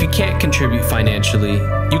 And if you can't contribute financially,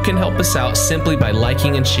 you can help us out simply by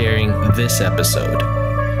liking and sharing this episode.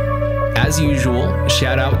 As usual,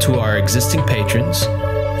 shout out to our existing patrons.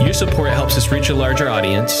 Your support helps us reach a larger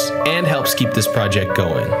audience and helps keep this project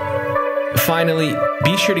going. Finally,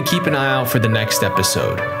 be sure to keep an eye out for the next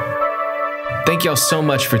episode. Thank y'all so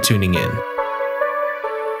much for tuning in.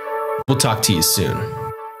 We'll talk to you soon.